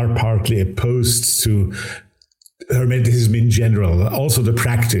still are, partly opposed to Hermeticism in general, also the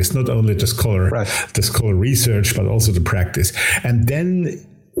practice, not only the scholar research, but also the practice. And then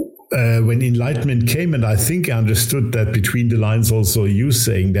when Enlightenment came, and I think I understood that between the lines also you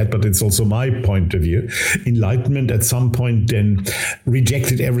saying that, but it's also my point of view, Enlightenment at some point then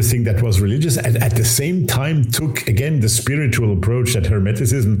rejected everything that was religious, and at the same time took again the spiritual approach that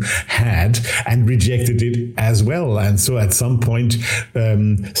Hermeticism had and rejected it as well. And so at some point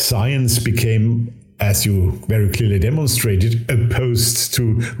science became, as you very clearly demonstrated, opposed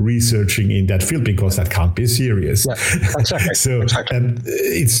to researching in that field because that can't be serious. Yeah, exactly. So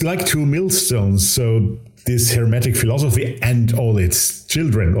it's like two millstones. So this Hermetic philosophy and all its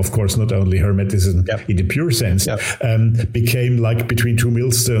children, of course, not only Hermeticism in the pure sense, became like between two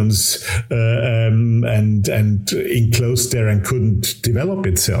millstones and enclosed there and couldn't develop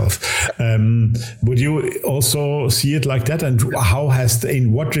itself. Would you also see it like that? And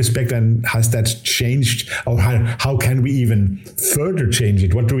in what respect and has that changed, or how can we even further change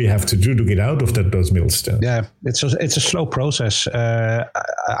it? What do we have to do to get out of those millstones? Yeah, it's a slow process.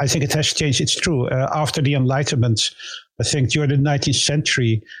 I think it has changed. It's true. After the Enlightenment, I think during the 19th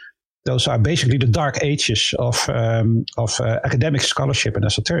century, those are basically the dark ages of academic scholarship and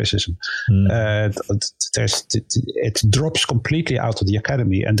esotericism. It drops completely out of the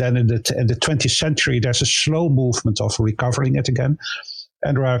academy, and then in the 20th century, there's a slow movement of recovering it again.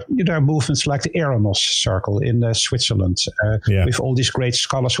 And there are movements like the Eranos Circle in Switzerland, with all these great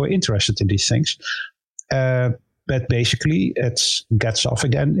scholars who are interested in these things. But basically, it gets off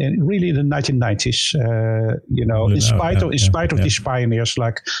again in really the 1990s. In spite of these pioneers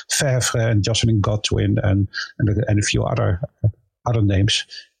like Febvre and Jocelyn Godwin and a few other names.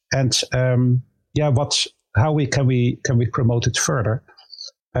 And how can we promote it further?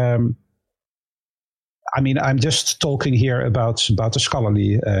 I'm just talking here about the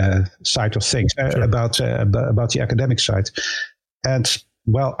scholarly side of things, sure. about the academic side, and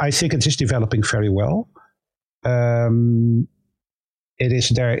I think it is developing very well. It is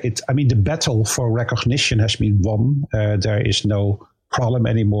there. The battle for recognition has been won. There is no problem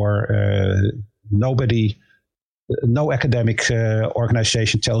anymore. No academic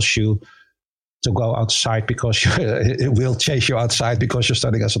organization tells you to go outside because it will chase you outside because you're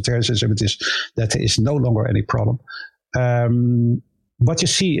studying esotericism. That is no longer any problem. What you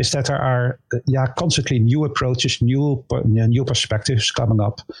see is that there are constantly new approaches, new perspectives coming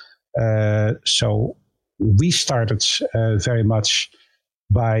up. So we started very much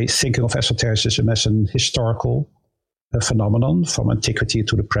by thinking of esotericism as an historical phenomenon from antiquity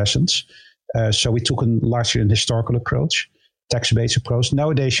to the present. So we took largely an historical approach, text-based approach.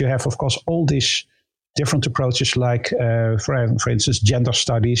 Nowadays, you have, of course, all these different approaches, like, for instance, gender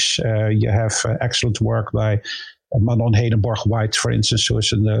studies. You have excellent work by Manon Hedenborg-White, for instance,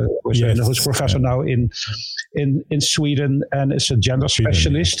 who's professor now in Sweden and is a gender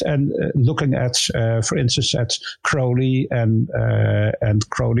specialist, and looking at, for instance, at Crowley and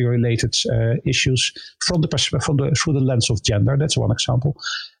Crowley-related issues through the lens of gender. That's one example.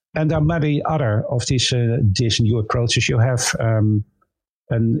 And there are many other of these new approaches. You have an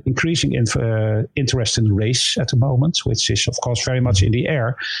increasing interest in race at the moment, which is, of course, very much in the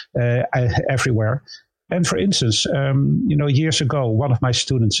air everywhere. And for instance, years ago, one of my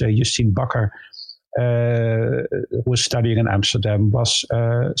students, Justine Bakker, who was studying in Amsterdam, was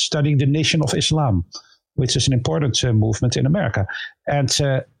studying the Nation of Islam, which is an important movement in America. And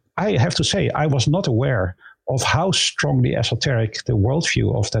I have to say, I was not aware of how strongly esoteric the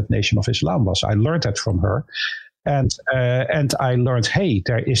worldview of that Nation of Islam was. I learned that from her. And I learned, hey,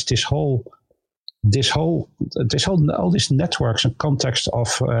 there is all these networks and context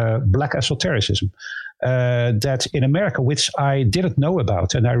of black esotericism that in America, which I didn't know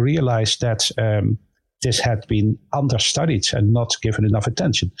about, and I realized that this had been understudied and not given enough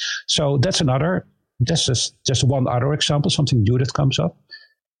attention. So that's just one other example, something new that comes up,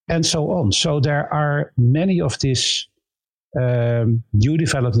 and so on. So there are many of these new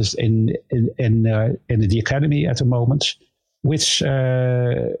developments in the academy at the moment, which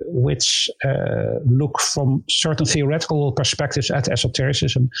look from certain theoretical perspectives at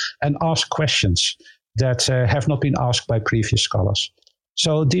esotericism and ask questions that have not been asked by previous scholars.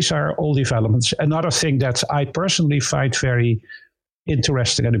 So these are all developments. Another thing that I personally find very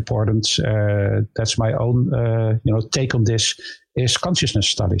interesting and important, that's my own take on this, is consciousness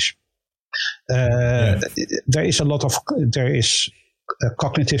studies. There is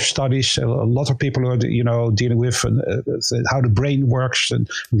cognitive studies. A lot of people are dealing with how the brain works and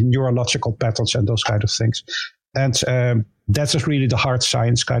neurological patterns and those kind of things. And that is really the hard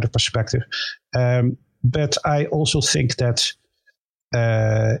science kind of perspective. But I also think that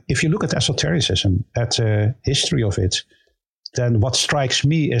if you look at esotericism, at the history of it, then what strikes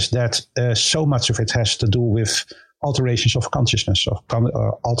me is that so much of it has to do with alterations of consciousness,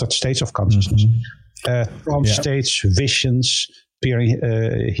 altered states of consciousness, trance states, visions,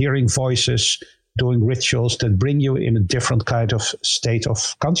 hearing voices, doing rituals that bring you in a different kind of state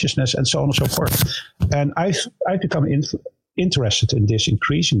of consciousness, and so on and so forth. And I've become interested in this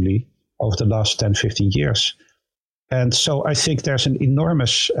increasingly over the last 10, 15 years. And so I think there's an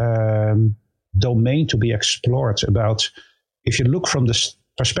enormous domain to be explored about, if you look from the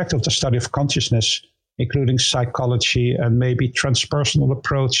perspective of the study of consciousness, including psychology and maybe transpersonal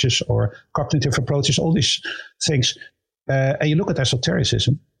approaches or cognitive approaches, all these things, and you look at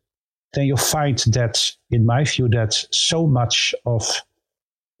esotericism, then you'll find that, in my view, that so much of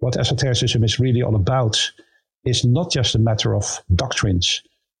what esotericism is really all about is not just a matter of doctrines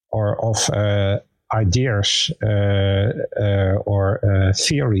or of ideas or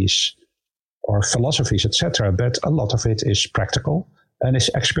theories or philosophies, etc., but a lot of it is practical and is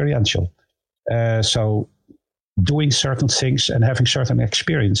experiential. So doing certain things and having certain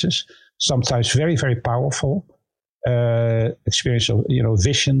experiences, sometimes very, very powerful experience of,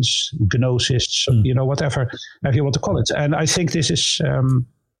 visions, gnosis, whatever you want to call it. And I think this is,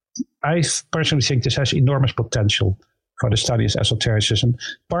 I personally think this has enormous potential for the study of esotericism,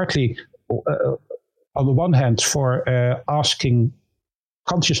 partly on the one hand for asking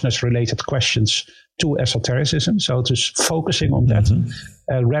consciousness-related questions to esotericism, so just focusing on that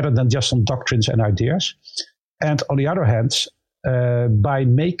rather than just on doctrines and ideas. And on the other hand, by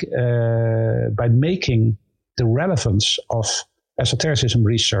making the relevance of esotericism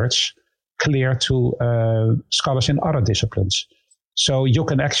research clear to scholars in other disciplines. So you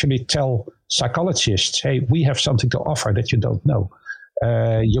can actually tell psychologists, hey, we have something to offer that you don't know.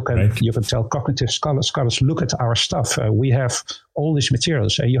 You can tell cognitive scholars, look at our stuff. We have all these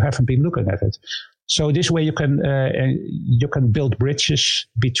materials and you haven't been looking at it. So this way you can build bridges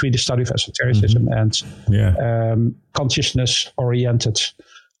between the study of esotericism and consciousness-oriented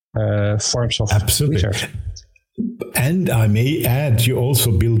forms of research. And I may add, you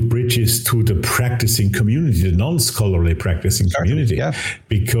also build bridges to the practicing community, the non-scholarly practicing community,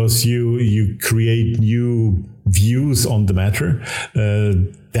 because you create new views on the matter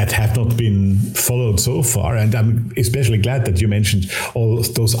that have not been followed so far. And I'm especially glad that you mentioned all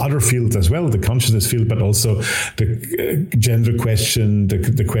those other fields as well, the consciousness field, but also the gender question,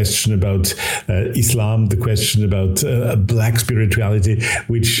 the question about Islam, the question about black spirituality,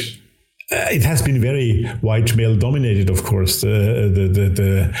 which it has been very white male dominated, of course.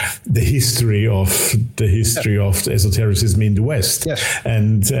 The history of esotericism in the West,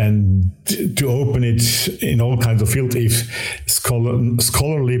 and to open it in all kinds of fields, if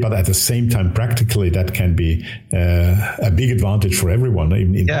scholarly, but at the same time practically, that can be a big advantage for everyone.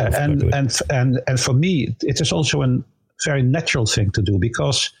 And for me, it is also a very natural thing to do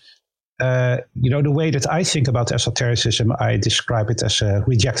because. The way that I think about esotericism, I describe it as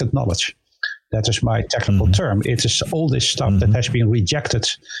rejected knowledge. That is my technical term. It is all this stuff that has been rejected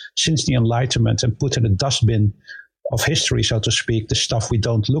since the Enlightenment and put in a dustbin of history, so to speak, the stuff we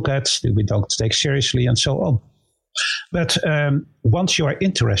don't look at, we don't take seriously, and so on. But once you are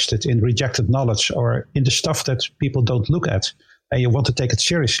interested in rejected knowledge or in the stuff that people don't look at, and you want to take it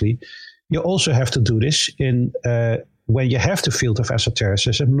seriously, you also have to do this in when you have the field of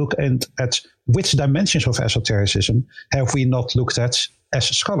esotericism, look at which dimensions of esotericism have we not looked at as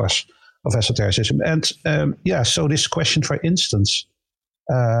scholars of esotericism. And so this question, for instance,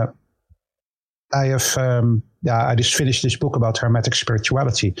 I just finished this book about Hermetic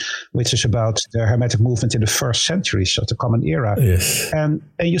spirituality, which is about the Hermetic movement in the first centuries of the Common Era. Yes. And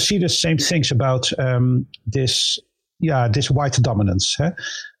you see the same things about this white dominance.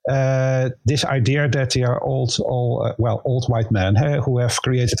 This idea that they are old white men who have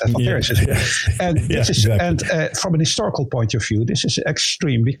created esotericism, and from an historical point of view, this is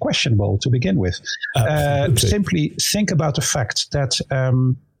extremely questionable to begin with. Simply think about the fact that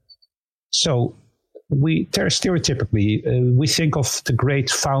stereotypically we think of the great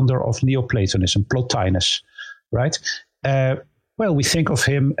founder of Neoplatonism, Plotinus, right? We think of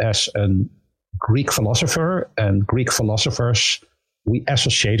him as a Greek philosopher, and Greek philosophers we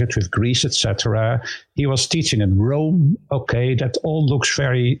associated with Greece, etc. He was teaching in Rome. Okay, that all looks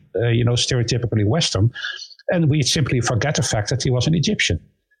very, stereotypically Western, and we simply forget the fact that he was an Egyptian,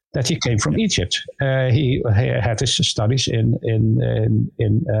 that he came from Egypt. He had his studies in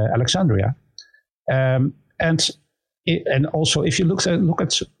Alexandria, and also if you look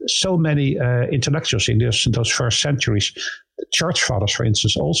at so many intellectuals in those first centuries, the church fathers, for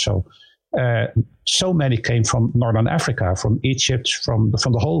instance, also. So many came from Northern Africa, from Egypt, from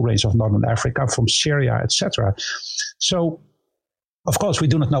the whole range of Northern Africa, from Syria, etc. So, of course, we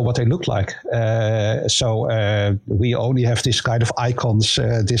do not know what they look like. We only have this kind of icons,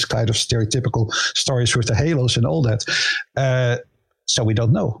 this kind of stereotypical stories with the halos and all that. So we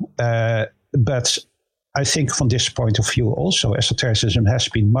don't know. But I think from this point of view, also, esotericism has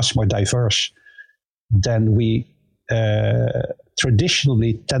been much more diverse than we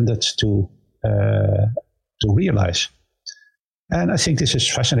traditionally tended to realize, and I think this is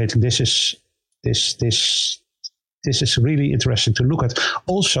fascinating. This is really interesting to look at.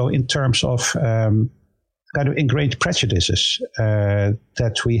 Also, in terms of kind of ingrained prejudices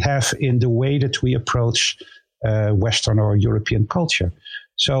that we have in the way that we approach Western or European culture.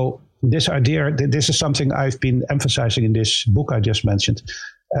 So this idea, this is something I've been emphasizing in this book I just mentioned.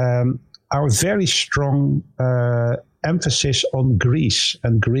 Our very strong emphasis on Greece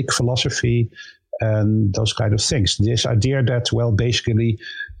and Greek philosophy and those kind of things. This idea that, basically,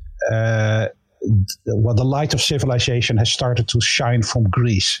 the light of civilization has started to shine from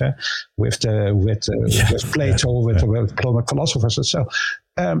Greece with Plato, with Platonic philosophers, and so.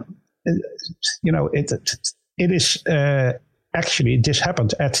 It is actually this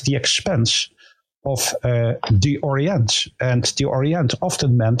happened at the expense of the Orient, and the Orient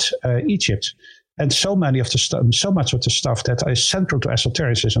often meant Egypt. And so much of the stuff that is central to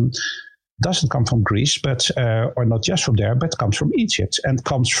esotericism doesn't come from Greece, or not just from there, but comes from Egypt and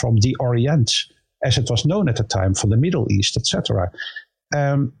comes from the Orient, as it was known at the time, from the Middle East, etc.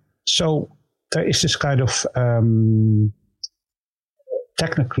 So there is this kind of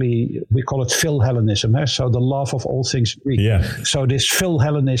technically we call it Philhellenism, so the love of all things Greek. Yeah. So this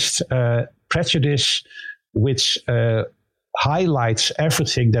Philhellenist prejudice, which highlights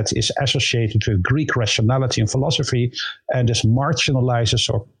everything that is associated with Greek rationality and philosophy, and this marginalizes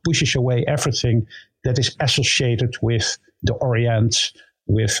or pushes away everything that is associated with the Orient,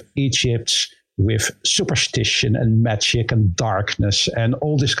 with Egypt, with superstition and magic and darkness and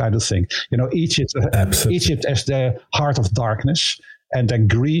all this kind of thing. Egypt as the heart of darkness, and then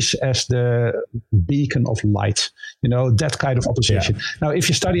Greece as the beacon of light, that kind of opposition. Yeah. Now, if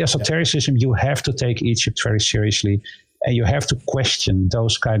you study esotericism, you have to take Egypt very seriously, and you have to question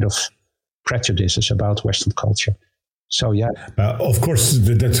those kind of prejudices about Western culture. So, yeah. Of course,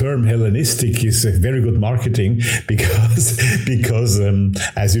 the term Hellenistic is very good marketing because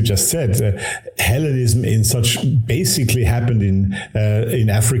as you just said, Hellenism basically happened in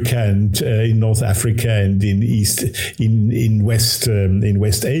Africa and in North Africa and in West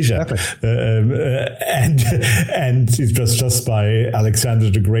Asia, and it was just by Alexander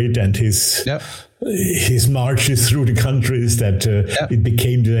the Great and his. Yep. His marches through the countries that it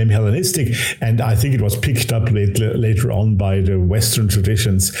became the name Hellenistic, and I think it was picked up later on by the Western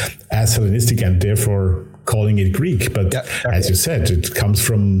traditions as Hellenistic, and therefore calling it Greek. But as you said, it comes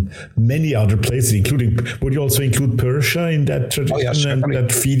from many other places, including. Would you also include Persia in that tradition and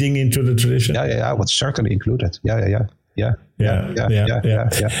that feeding into the tradition? Yeah, I would certainly include it. Yeah.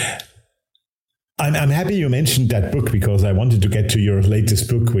 I'm happy you mentioned that book because I wanted to get to your latest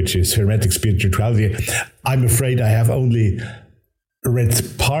book, which is Hermetic Spirituality. I'm afraid I have only read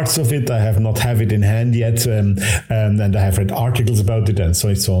parts of it. I have not have it in hand yet, and I have read articles about it, and so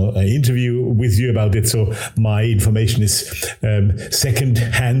I saw an interview with you about it. So my information is second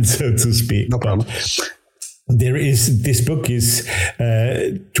hand, so to speak. No problem. This book is,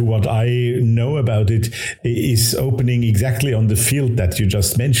 to what I know about it, is opening exactly on the field that you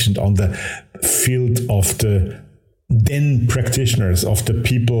just mentioned, on the field of the then practitioners, of the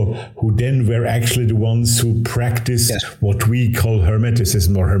people who then were actually the ones who practiced what we call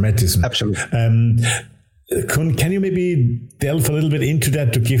Hermeticism or Hermetism. Absolutely. Can you maybe delve a little bit into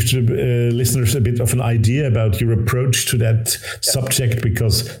that to give the listeners a bit of an idea about your approach to that subject?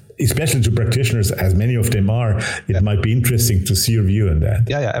 Because especially to practitioners, as many of them are, it might be interesting to see your view on that.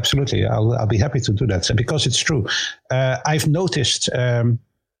 Yeah, absolutely. I'll be happy to do that. And because it's true, I've noticed,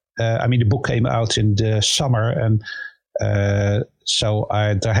 the book came out in the summer, and so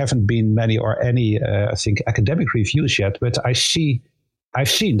there haven't been many or any, I think, academic reviews yet, but I've seen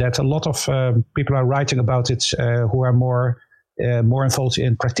that a lot of people are writing about it who are more involved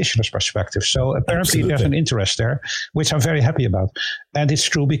in practitioners' perspective. So apparently there's an interest there, which I'm very happy about. And it's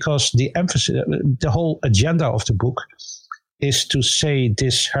true because the emphasis, the whole agenda of the book is to say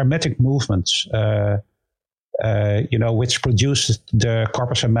this Hermetic movement, which produced the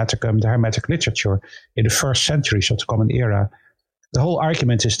Corpus Hermeticum, the Hermetic literature in the first centuries of the Common Era. The whole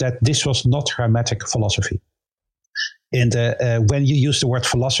argument is that this was not Hermetic philosophy. And when you use the word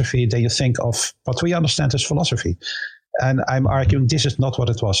philosophy, then you think of what we understand as philosophy. And I'm arguing this is not what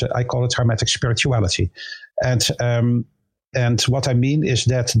it was. I call it Hermetic spirituality. And what I mean is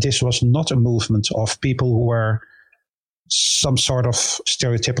that this was not a movement of people who were some sort of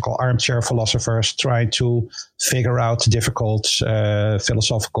stereotypical armchair philosophers trying to figure out difficult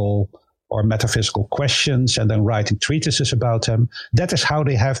philosophical or metaphysical questions and then writing treatises about them. That is how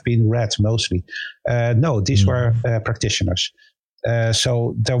they have been read mostly. No, these were practitioners.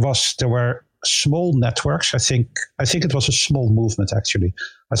 So there were small networks. I think it was a small movement, actually.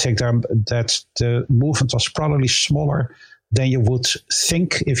 I think that the movement was probably smaller than you would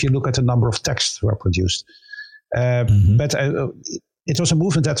think if you look at the number of texts that were produced. But it was a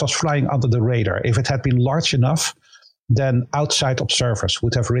movement that was flying under the radar. If it had been large enough, then outside observers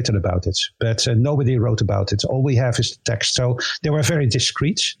would have written about it. But nobody wrote about it. All we have is the text. So they were very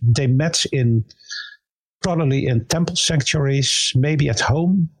discreet. They met probably in temple sanctuaries, maybe at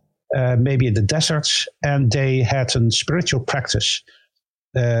home, maybe in the deserts. And they had a spiritual practice,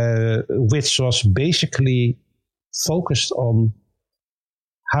 which was basically focused on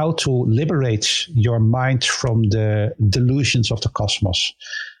how to liberate your mind from the delusions of the cosmos.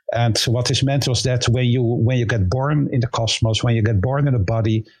 And what this meant was that when you get born in the cosmos, when you get born in a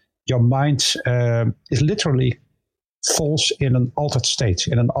body, your mind is literally falls in an altered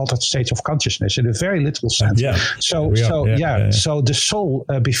state of consciousness in a very literal sense. Yeah. So the soul,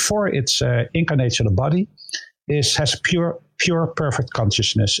 before it incarnates in a body, has pure, perfect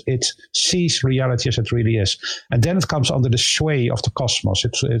consciousness. It sees reality as it really is. And then it comes under the sway of the cosmos.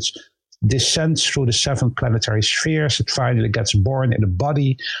 It descends through the 7 planetary spheres. It finally gets born in a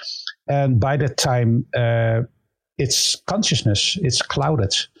body. And by that time, its consciousness is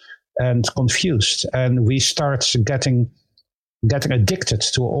clouded and confused. And we start getting addicted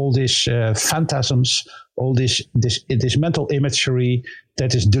to all these phantasms, all this mental imagery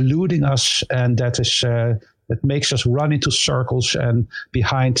that is deluding us, and that makes us run into circles and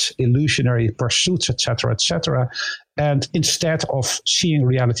behind illusionary pursuits, etc., etc. And instead of seeing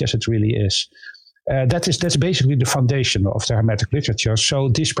reality as it really is. That's basically the foundation of the Hermetic literature. So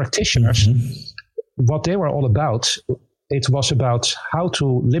these practitioners, what they were all about, it was about how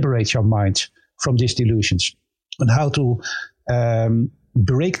to liberate your mind from these delusions and how to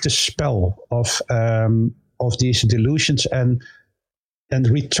break the spell of these delusions and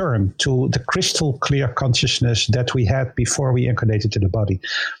return to the crystal clear consciousness that we had before we incarnated in the body.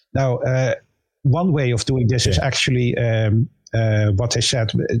 Now, one way of doing this is actually what I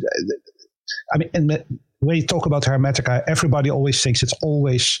said. I mean, when you talk about Hermetica, everybody always thinks it's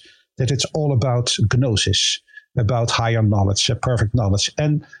all about gnosis, about higher knowledge, perfect knowledge.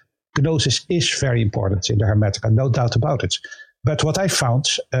 And gnosis is very important in the Hermetica, no doubt about it. But what I found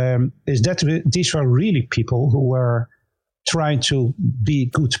is that these were really people who were trying to be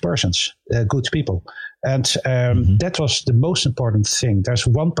good persons, good people. And that was the most important thing. There's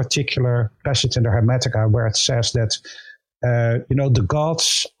one particular passage in the Hermetica where it says that the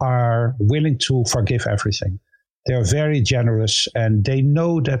gods are willing to forgive everything. They're very generous, and they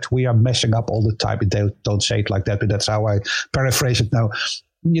know that we are messing up all the time. They don't say it like that, but that's how I paraphrase it now.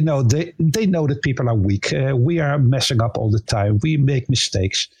 They know that people are weak. We are messing up all the time. We make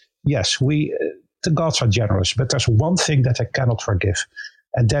mistakes. Yes, the gods are generous, but there's one thing that I cannot forgive,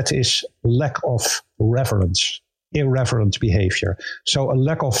 and that is lack of reverence, irreverent behavior. So a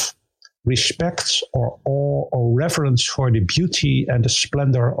lack of respect or awe or reverence for the beauty and the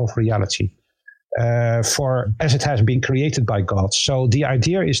splendor of reality, as it has been created by God. So the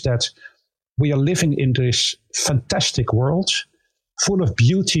idea is that we are living in this fantastic world full of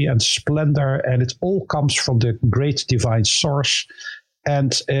beauty and splendor, and it all comes from the great divine source.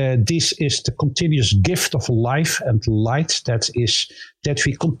 And this is the continuous gift of life and light that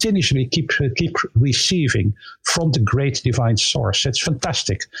we continuously keep receiving from the great divine source. It's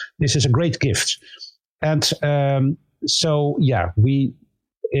fantastic. This is a great gift. And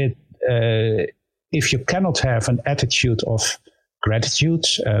if you cannot have an attitude of gratitude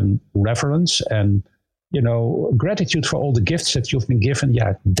and reverence and gratitude for all the gifts that you've been given,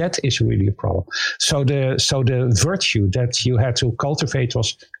 that is really a problem. So the virtue that you had to cultivate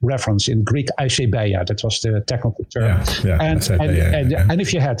was reverence, in Greek aisebeia. That was the technical term. And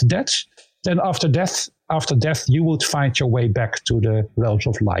if you had that, then after death you would find your way back to the realms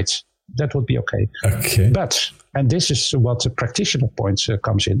of light. That would be okay. But, and this is what the practitioner point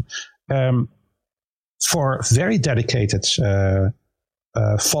comes in, for very dedicated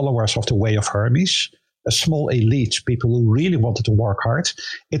followers of the way of Hermes, a small elite, people who really wanted to work hard,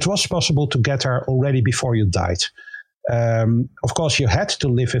 it was possible to get there already before you died. Of course, you had to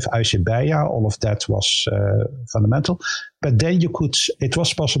live with aisebeia. All of that was fundamental. But then it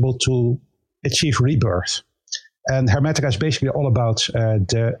was possible to achieve rebirth. And Hermetica is basically all about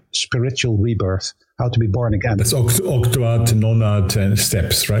the spiritual rebirth, how to be born again. That's octave, nonade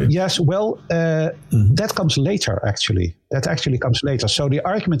steps, right? Yes, well, that comes later, actually. That actually comes later. So the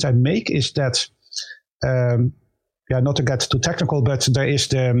argument I make is that, not to get too technical, but there is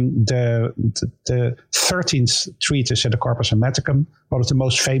the 13th treatise in the Corpus Hermeticum, one of the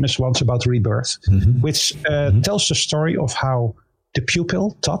most famous ones about rebirth, which tells the story of how the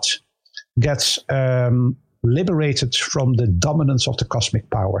pupil, Thoth, gets liberated from the dominance of the cosmic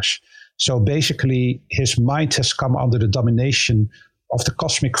powers. So basically, his mind has come under the domination of the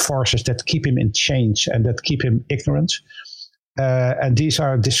cosmic forces that keep him in chains and that keep him ignorant. And these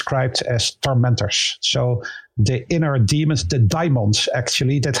are described as tormentors. So the inner demons, the daimons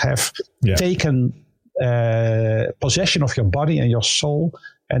actually, that have taken possession of your body and your soul,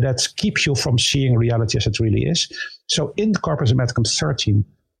 and that keep you from seeing reality as it really is. So in the Corpus Hermeticum 13,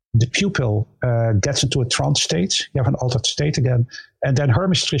 the pupil gets into a trance state. You have an altered state again. And then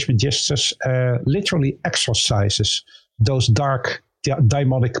Hermes Trismegistus literally exorcises those dark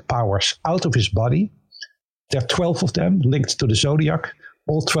daimonic powers out of his body. There are 12 of them linked to the zodiac.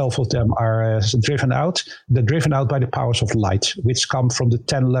 All 12 of them are driven out. They're driven out by the powers of light, which come from the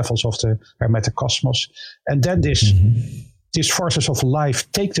 10 levels of the Hermetic cosmos. And then these forces of life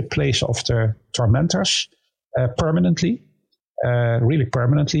take the place of the tormentors permanently, really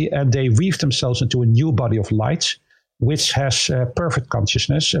permanently, and they weave themselves into a new body of light, which has perfect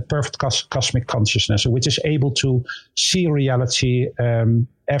consciousness, a perfect cosmic consciousness, which is able to see reality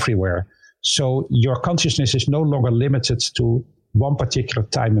everywhere. So your consciousness is no longer limited to one particular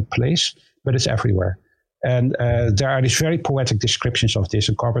time and place, but it's everywhere. And there are these very poetic descriptions of this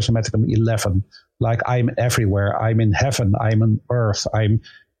in Corpus Hermeticum 11, like I'm everywhere, I'm in heaven, I'm on earth,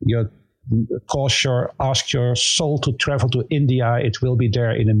 ask your soul to travel to India, it will be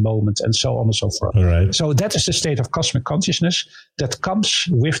there in a moment, and so on and so forth. All right. So that is the state of cosmic consciousness that comes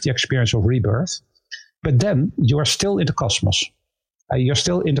with the experience of rebirth. But then you are still in the cosmos. You're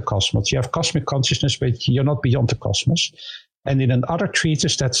still in the cosmos. You have cosmic consciousness, but you're not beyond the cosmos. And in another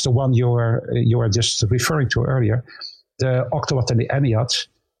treatise, that's the one you were just referring to earlier, the Octobot and the Ennead,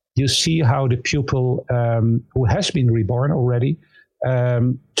 you see how the pupil who has been reborn already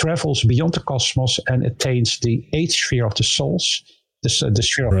travels beyond the cosmos and attains the 8th sphere of the souls, the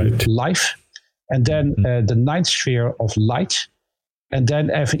sphere of life, and then the 9th sphere of light, and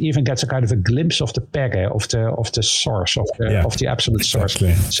then even gets a kind of a glimpse of the Pege, of the source, of the absolute source.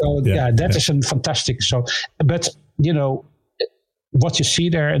 So that is a fantastic. But what you see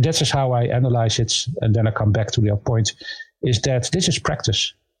there, and that is how I analyze it, and then I come back to the point, is that this is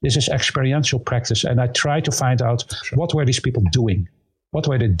practice. This is experiential practice, and I try to find out what were these people doing, what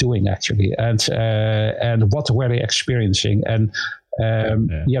were they doing actually, and what were they experiencing, and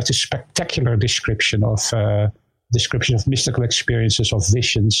you have this spectacular description of mystical experiences, of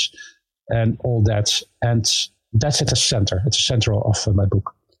visions, and all that, and that's at the center. It's the center of my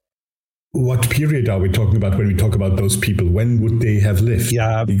book. What period are we talking about when we talk about those people? When would they have lived?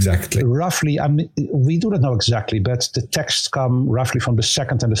 Yeah, exactly. Roughly, we do not know exactly, but the texts come roughly from the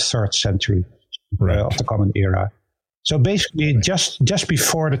 2nd and the 3rd century of the Common Era. So basically, just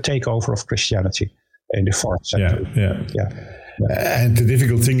before the takeover of Christianity in the 4th century. Yeah. And the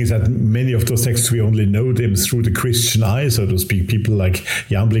difficult thing is that many of those texts, we only know them through the Christian eye, so to speak. People like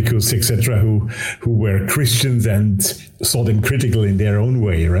Iamblichus, etc., who were Christians and saw them critical in their own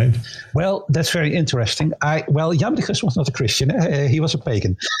way, right? Well, that's very interesting. Iamblichus was not a Christian. He was a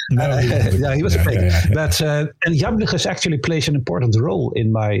pagan. No, he was a pagan. But and Iamblichus actually plays an important role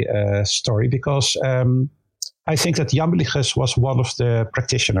in my story, because I think that Iamblichus was one of the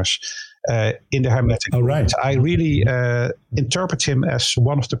practitioners in the Hermetic movement. I really interpret him as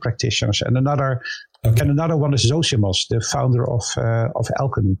one of the practitioners. And another one is Zosimos, the founder of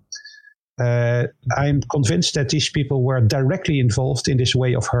alchemy. I'm convinced that these people were directly involved in this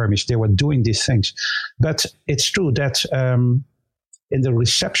way of Hermes. They were doing these things. But it's true that in the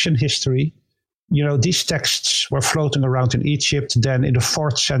reception history, these texts were floating around in Egypt. Then in the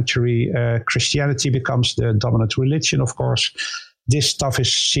 4th century, Christianity becomes the dominant religion, of course. This stuff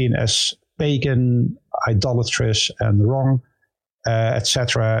is seen as pagan, idolatrous, and wrong,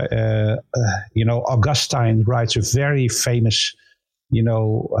 etc. Augustine writes a very famous,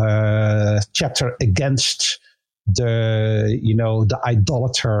 chapter against the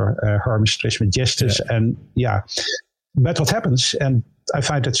idolater Hermes Trismegistus, But what happens, and I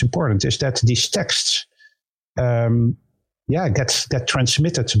find that's important, is that these texts, get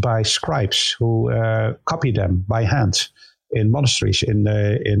transmitted by scribes who copy them by hand in monasteries in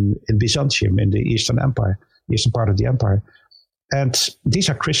Byzantium, in the Eastern Empire, eastern part of the empire. And these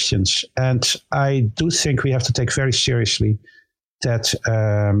are Christians. And I do think we have to take very seriously that,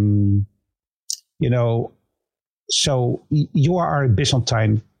 so you are a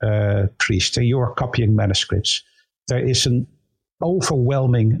Byzantine priest, and you are copying manuscripts. There is an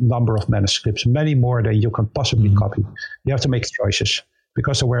overwhelming number of manuscripts, many more than you can possibly copy. You have to make choices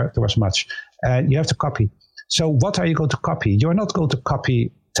because there was much. And you have to copy. So what are you going to copy? You're not going to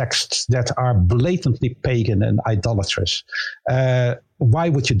copy texts that are blatantly pagan and idolatrous. Why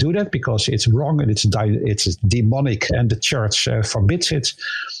would you do that? Because it's wrong and it's demonic, and the church forbids it.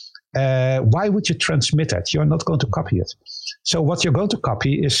 Why would you transmit it? You're not going to copy it. So what you're going to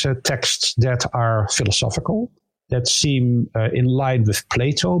copy is texts that are philosophical, that seem in line with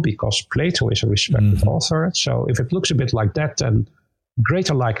Plato, because Plato is a respected author. So if it looks a bit like that, then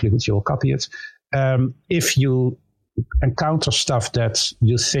greater likelihood you'll copy it. If you encounter stuff that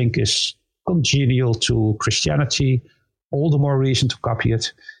you think is congenial to Christianity, all the more reason to copy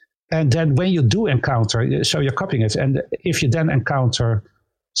it. And then when you do encounter, so you're copying it, and if you then encounter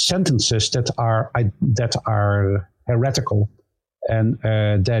sentences that are heretical and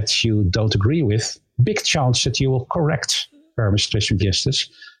that you don't agree with, big chance that you will correct Hermes Trismegistus,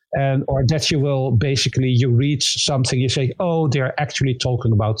 or that you will you read something, you say, oh, they're actually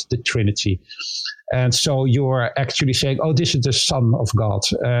talking about the Trinity. And so you're actually saying, oh, this is the Son of God,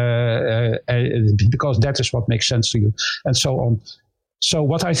 because that is what makes sense to you, and so on. So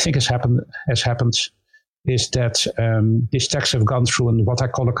what I think has happened is that these texts have gone through what I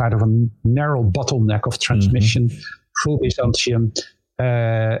call a kind of a narrow bottleneck of transmission through Byzantium.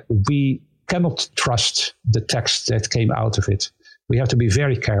 We cannot trust the text that came out of it. we have to be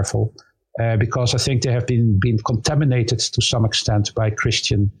very careful because I think they have been contaminated to some extent by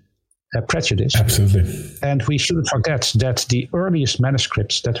Christian prejudice. Absolutely. And we shouldn't forget that the earliest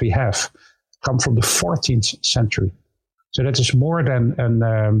manuscripts that we have come from the 14th century. So that is more than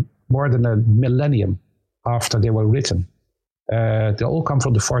a millennium after they were written. They all come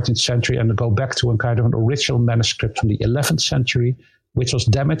from the 14th century and go back to a kind of an original manuscript from the 11th century, which was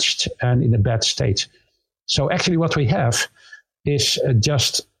damaged and in a bad state. So actually what we have is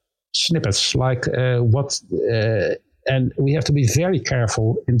just snippets like and we have to be very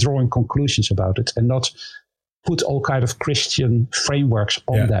careful in drawing conclusions about it and not put all kind of Christian frameworks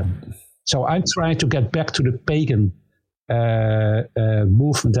on them. So I'm trying to get back to the pagan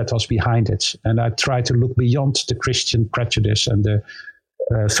movement that was behind it. And I try to look beyond the Christian prejudice and the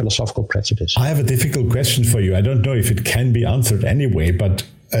philosophical prejudice. I have a difficult question for you. I don't know if it can be answered anyway, but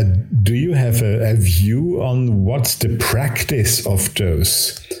do you have a view on what's the practice of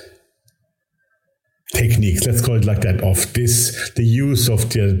those techniques, let's call it like that, of the use of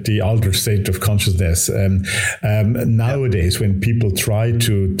the altered state of consciousness nowadays, when people try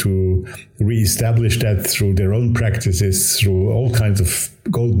to reestablish that through their own practices, through all kinds of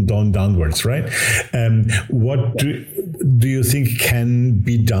Golden Dawn downwards, right? What do you think can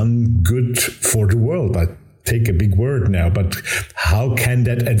be done good for the world? I take a big word now, but how can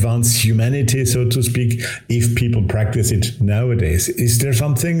that advance humanity, so to speak, if people practice it nowadays? Is there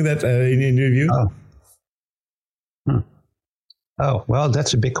something that, in your view? Oh, well,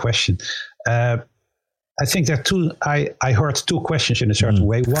 that's a big question. I think there are two. I heard two questions in a certain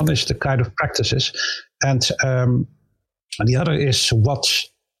way. One is the kind of practices, and the other is what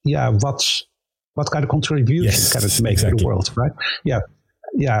kind of contribution can it make to the world, right? Yeah.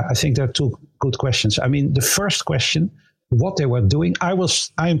 I think there are two good questions. I mean, the first question, what they were doing,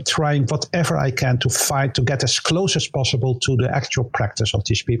 I'm trying whatever I can to get as close as possible to the actual practice of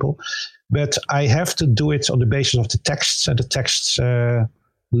these people. But I have to do it on the basis of the texts, and the texts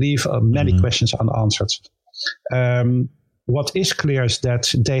leave many questions unanswered. What is clear is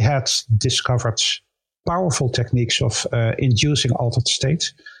that they had discovered powerful techniques of inducing altered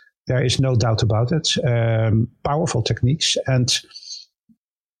state. There is no doubt about it. Powerful techniques. And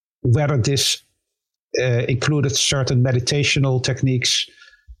whether this included certain meditational techniques,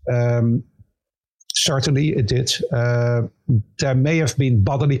 certainly it did. There may have been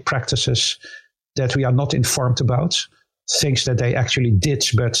bodily practices that we are not informed about, things that they actually did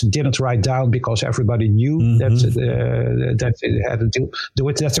but didn't write down because everybody knew that it had to do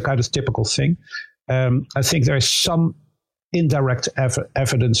it. That's a kind of typical thing. I think there is some indirect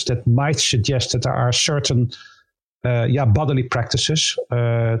evidence that might suggest that there are certain bodily practices,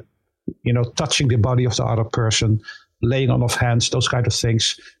 touching the body of the other person, laying on of hands, those kind of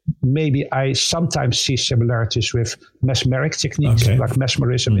things. Maybe I sometimes see similarities with mesmeric techniques, like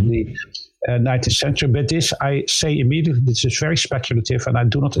mesmerism in the 19th century. But this, I say immediately, this is very speculative, and I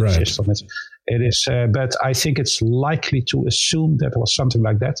do not insist on it. It is, but I think it's likely to assume that it was something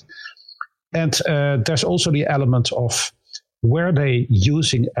like that. And there's also the element of, were they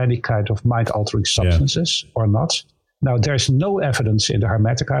using any kind of mind-altering substances or not? Now, there's no evidence in the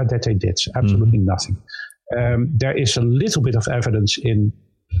Hermetica that they did. Absolutely nothing. There is a little bit of evidence in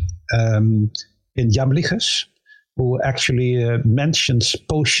Jamblichus, who actually mentions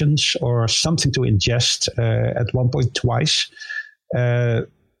potions or something to ingest at one point twice. But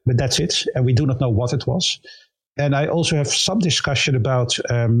that's it. And we do not know what it was. And I also have some discussion about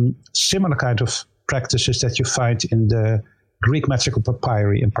similar kind of practices that you find in the Greek metrical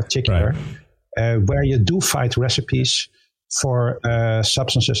papyri in particular, where you do find recipes for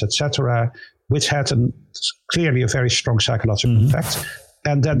substances, etc., which had clearly a very strong psychological effect.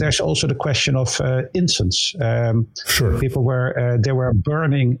 And then there's also the question of incense. People they were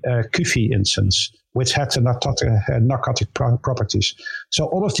burning Kufi incense, which had narcotic properties. So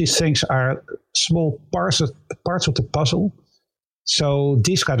all of these things are small parts of the puzzle. So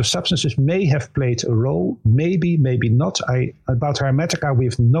these kind of substances may have played a role, maybe not. About Hermetica, we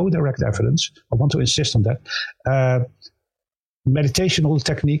have no direct evidence. I want to insist on that. Meditational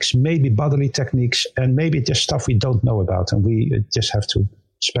techniques, maybe bodily techniques, and maybe just stuff we don't know about, and we just have to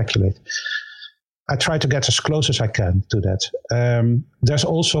speculate. I try to get as close as I can to that. There's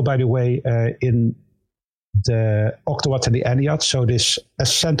also, by the way, in the Octawat and the Ennead, so this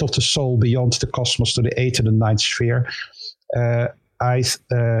ascent of the soul beyond the cosmos to the 8th and the 9th sphere,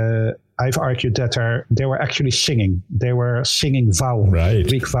 I've argued that they were actually singing. They were singing vowels,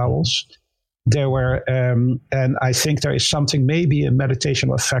 Greek vowels. There were, and I think there is something, maybe a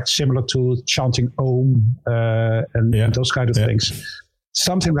meditational effect similar to chanting Om and those kind of things.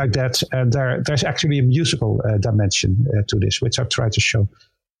 something like that. And there's actually a musical dimension to this, which I try to show.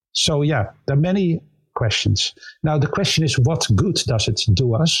 So there are many questions. Now, the question is, what good does it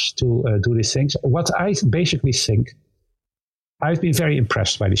do us to do these things? What I basically think, I've been very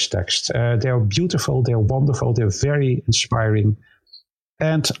impressed by these texts. They're beautiful, they're wonderful, they're very inspiring.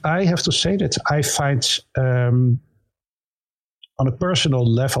 And I have to say that I find, on a personal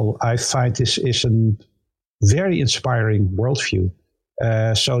level, I find this is a very inspiring worldview.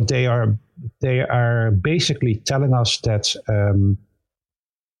 So they are basically telling us that,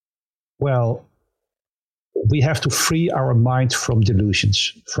 we have to free our mind from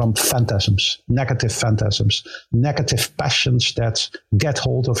delusions, from phantasms, negative passions that get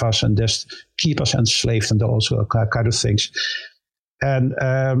hold of us and just keep us enslaved and those kind of things. And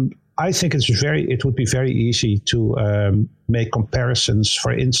I think it would be very easy to make comparisons,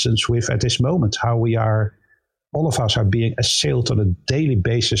 for instance, with at this moment how all of us are being assailed on a daily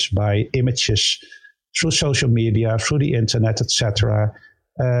basis by images through social media, through the internet, etc.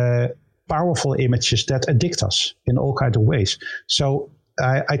 Powerful images that addict us in all kinds of ways. So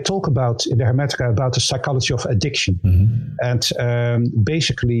I talk about in the Hermetica about the psychology of addiction, and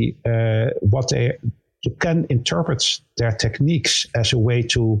basically you can interpret their techniques as a way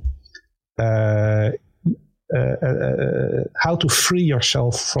to how to free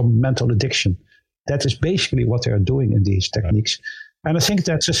yourself from mental addiction. That is basically what they are doing in these techniques, and I think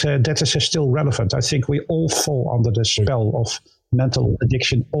that is still relevant. I think we all fall under the spell of mental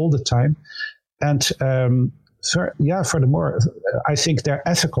addiction all the time. And furthermore, I think their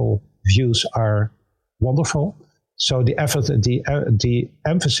ethical views are wonderful. So the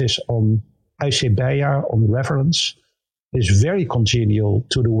emphasis on Eusebia, on reverence, is very congenial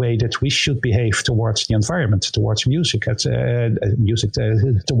to the way that we should behave towards the environment, towards music, towards nature.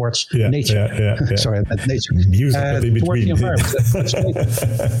 Sorry, nature. Music, towards the environment.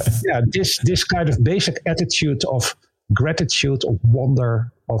 This kind of basic attitude of gratitude, of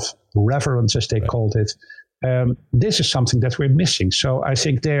wonder, of reverence, as they called it. This is something that we're missing. So I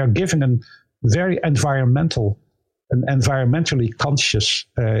think they are giving a very environmentally conscious,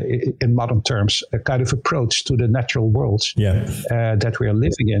 in modern terms, a kind of approach to the natural world that we are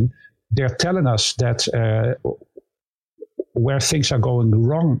living in. They're telling us that where things are going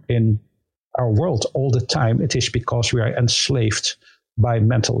wrong in our world all the time, it is because we are enslaved by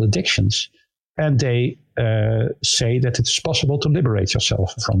mental addictions. And they say that it's possible to liberate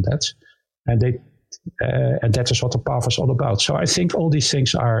yourself from that. And that is what the path is all about. So I think all these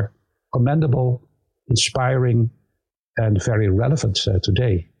things are commendable, inspiring, and very relevant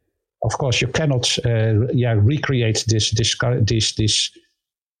today. Of course, you cannot recreate these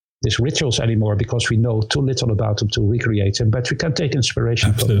rituals anymore because we know too little about them to recreate them, but we can take inspiration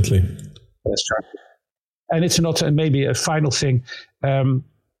Absolutely. from them. That's right. And it's not maybe a final thing.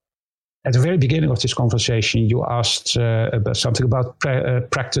 At the very beginning of this conversation, you asked about something about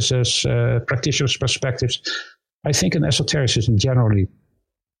practices, practitioners' perspectives. I think in esotericism generally,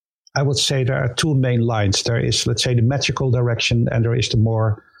 I would say there are two main lines. There is, let's say, the magical direction, and there is the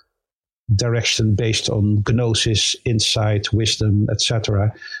more direction based on gnosis, insight, wisdom,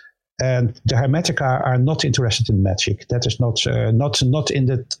 etc. And the Hermetica are not interested in magic. That is not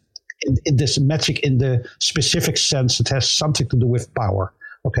in this magic in the specific sense that has something to do with power.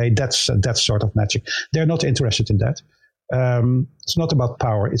 Okay, that's sort of magic. They're not interested in that. It's not about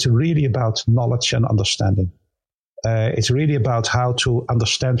power. It's really about knowledge and understanding. It's really about how to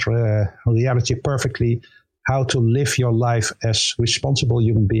understand reality perfectly, how to live your life as responsible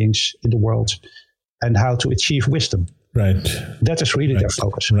human beings in the world, and how to achieve wisdom. Right. That is really their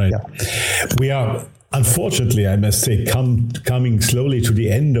focus. Right. Yeah. We are, unfortunately, I must say, coming slowly to the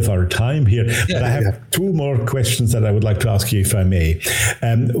end of our time here. Yeah, but I have two more questions that I would like to ask you, if I may.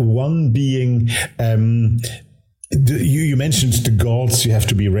 One being, you mentioned the gods. You have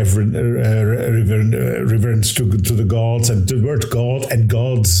to be reverent to the gods, and the word God and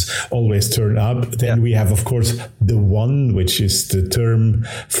gods always turn up. Then we have, of course, the One, which is the term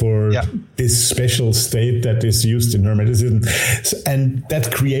for this special state that is used in Hermeticism, and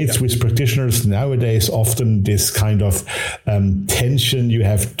that creates with practitioners nowadays often this kind of tension. You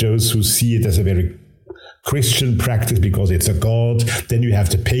have those who see it as a very Christian practice because it's a god. Then you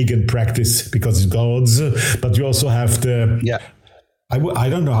have the pagan practice because it's gods. But you also have the I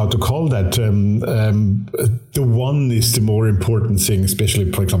don't know how to call that. The one is the more important thing,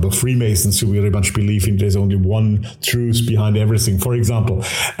 especially, for example, Freemasons, who very much believe in there's only one truth behind everything, for example.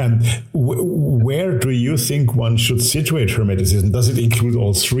 Where do you think one should situate Hermeticism? Does it include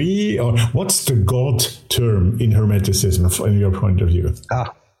all three? Or what's the God term in Hermeticism, from your point of view?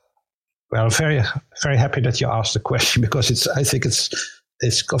 Well, very, very happy that you asked the question, because I think it's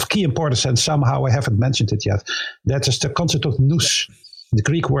is of key importance, and somehow I haven't mentioned it yet. That is the concept of nous, the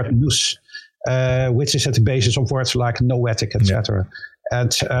Greek word nous, which is at the basis of words like noetic, etc.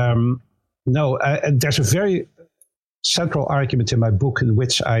 And there's a very central argument in my book in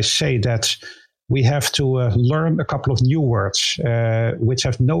which I say that we have to learn a couple of new words which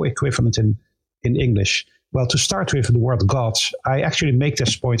have no equivalent in English. Well, to start with the word God, I actually make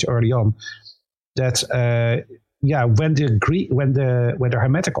this point early on that when the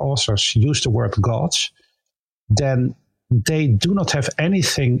Hermetic authors use the word God, then they do not have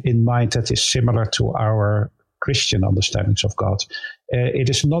anything in mind that is similar to our Christian understandings of God. It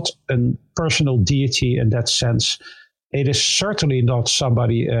is not a personal deity in that sense. It is certainly not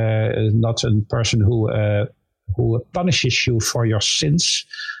somebody, not a person who punishes you for your sins.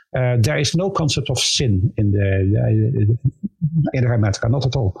 There is no concept of sin in the Hermetica, not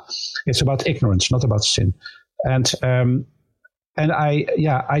at all. It's about ignorance, not about sin. And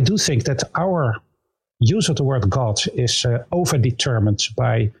I do think that our use of the word God is overdetermined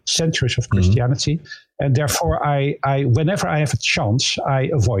by centuries of Christianity, and therefore I whenever I have a chance, I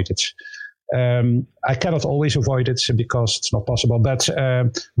avoid it. I cannot always avoid it because it's not possible, but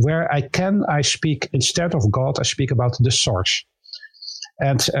where I can, I speak, instead of God, I speak about the source.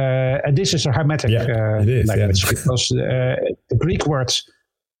 And this is a Hermetic language, because the Greek word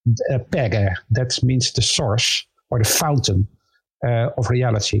pege, that means the source or the fountain of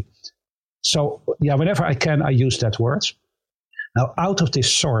reality. So, whenever I can, I use that word. Now, out of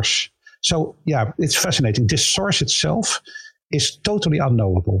this source, it's fascinating. This source itself is totally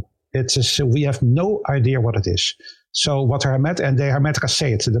unknowable. We have no idea what it is. So, what the Hermetica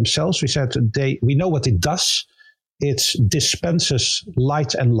say it themselves. We know what it does. It dispenses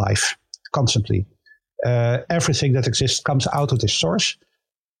light and life constantly. Everything that exists comes out of this source.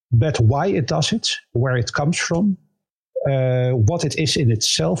 But why it does it, where it comes from, what it is in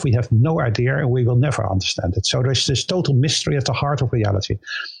itself, we have no idea, and we will never understand it. So there's this total mystery at the heart of reality.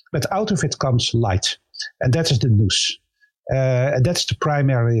 But out of it comes light, and that is the nous. And that's the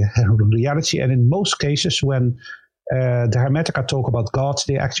primary reality. And in most cases, when the Hermetica talk about God,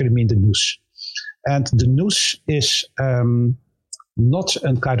 they actually mean the nous. And the nous is not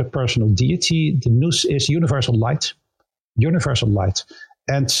a kind of personal deity. The nous is universal light. Universal light.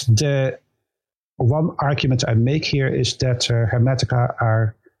 And the one argument I make here is that Hermetica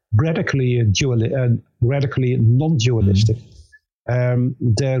are radically non-dualistic.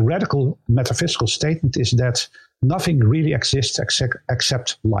 The radical metaphysical statement is that nothing really exists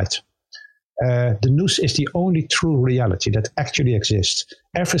except light. The nous is the only true reality that actually exists.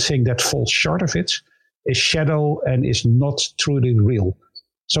 Everything that falls short of it is shadow and is not truly real.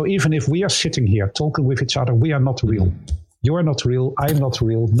 So even if we are sitting here talking with each other, we are not real. You are not real, I am not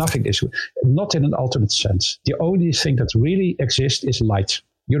real, nothing is real. Not in an ultimate sense. The only thing that really exists is light,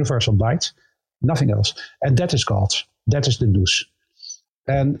 universal light, nothing else. And that is God. That is the nous.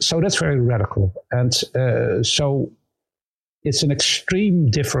 And so that's very radical. And so it's an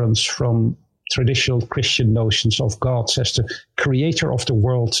extreme difference from traditional Christian notions of God as the creator of the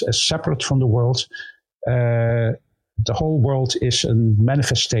world, as separate from the world. The whole world is a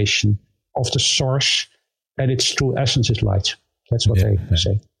manifestation of the source, and its true essence is light. That's what they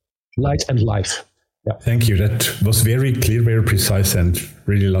say. Light and life. Yeah. Thank you. That was very clear, very precise, and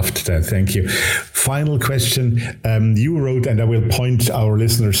really loved that. Thank you. Final question. You wrote, and I will point our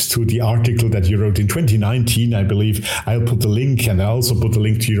listeners to the article that you wrote in 2019, I believe. I'll put the link, and I also put the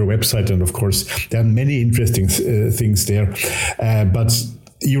link to your website. And of course, there are many interesting things there. But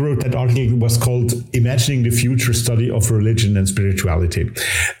you wrote that article was called Imagining the Future Study of Religion and Spirituality.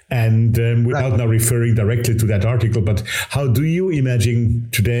 And without now referring directly to that article, but how do you imagine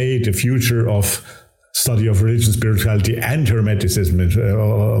today the future of study of religion, spirituality, and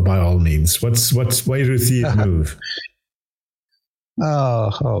Hermeticism by all means? Where do you see it move?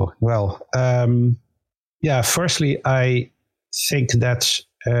 Firstly, I think that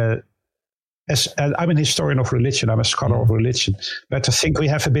I'm an historian of religion, I'm a scholar of religion, but I think we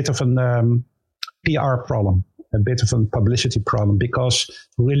have a bit of an PR problem, a bit of a publicity problem, because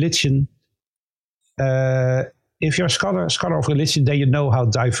religion, if you're a scholar of religion, then you know how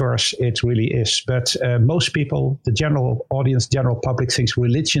diverse it really is. But most people, the general audience, general public, thinks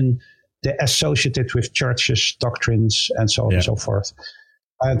religion, they associate it with churches, doctrines, and so on and so forth.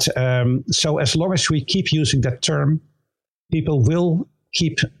 And so as long as we keep using that term, people will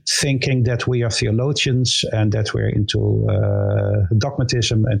keep thinking that we are theologians and that we're into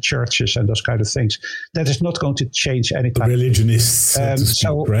dogmatism and churches and those kind of things. That is not going to change anytime. Religionists, so to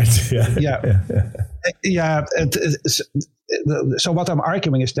speak, right? Yeah. So what I'm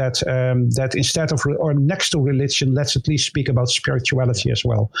arguing is that that instead of or next to religion, let's at least speak about spirituality as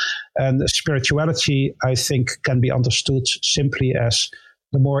well. And spirituality, I think, can be understood simply as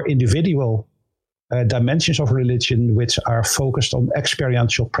the more individual dimensions of religion, which are focused on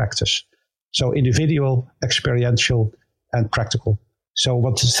experiential practice. So individual, experiential, and practical. So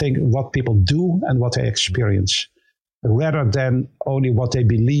what people do and what they experience, rather than only what they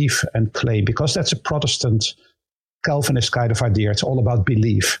believe and claim, because that's a Protestant Calvinist kind of idea. It's all about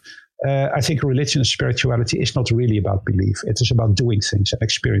belief. I think religion and spirituality is not really about belief. It is about doing things and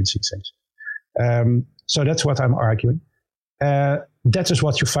experiencing things. So that's what I'm arguing. That is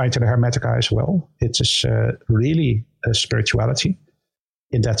what you find in the Hermetica as well. It is really a spirituality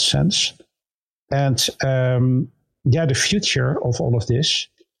in that sense. And the future of all of this,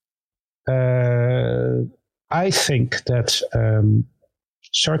 I think that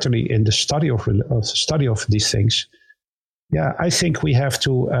certainly in the study of these things, I think we have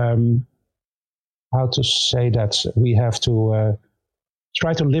to, we have to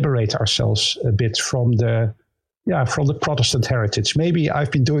try to liberate ourselves a bit from the Protestant heritage. Maybe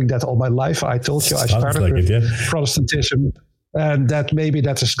I've been doing that all my life. I told you I started with Protestantism, and that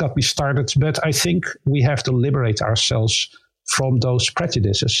has got me started. But I think we have to liberate ourselves from those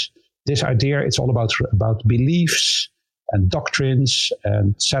prejudices. This idea, it's all about beliefs and doctrines,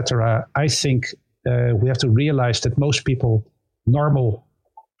 and etc. I think we have to realize that most people, normal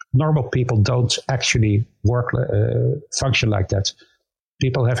people, don't actually function like that.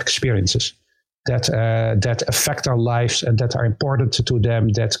 People have experiences that affect our lives and that are important to them,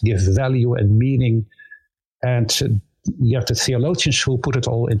 that give value and meaning. And you have the theologians who put it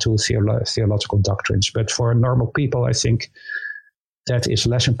all into theological doctrines. But for normal people, I think that is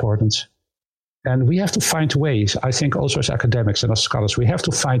less important. And we have to find ways, I think also as academics and as scholars, we have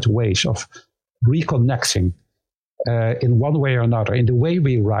to find ways of reconnecting in one way or another, in the way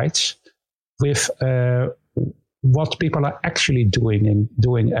we write, with what people are actually doing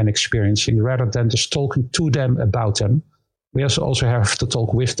and experiencing, rather than just talking to them about them. We also have to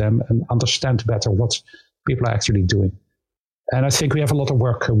talk with them and understand better what people are actually doing. And I think we have a lot of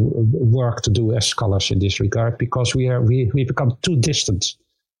work to do as scholars in this regard, because we become too distant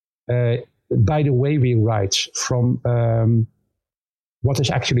by the way we write from what is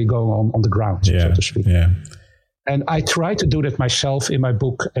actually going on the ground, so to speak. Yeah. And I try to do that myself in my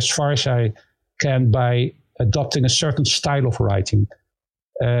book as far as I can by adopting a certain style of writing.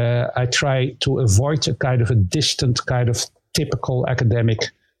 I try to avoid a kind of a distant, kind of typical academic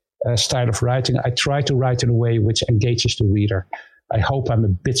style of writing. I try to write in a way which engages the reader. I hope I'm a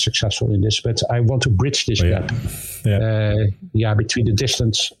bit successful in this, but I want to bridge this gap between the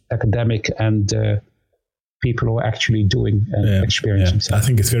distant academic and people who are actually doing and experiencing. I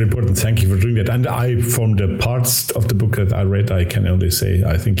think it's very important. Thank you for doing that. And from the parts of the book that I read, I can only say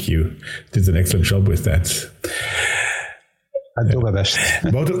I think you did an excellent job with that. I'll do my best.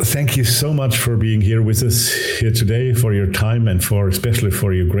 Wouter, thank you so much for being here with us here today, for your time and especially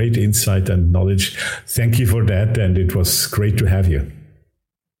for your great insight and knowledge. Thank you for that, and it was great to have you.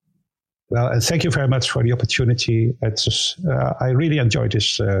 Well, and thank you very much for the opportunity. I really enjoyed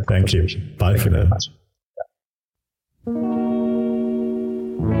this conversation. Thank you. Bye for now.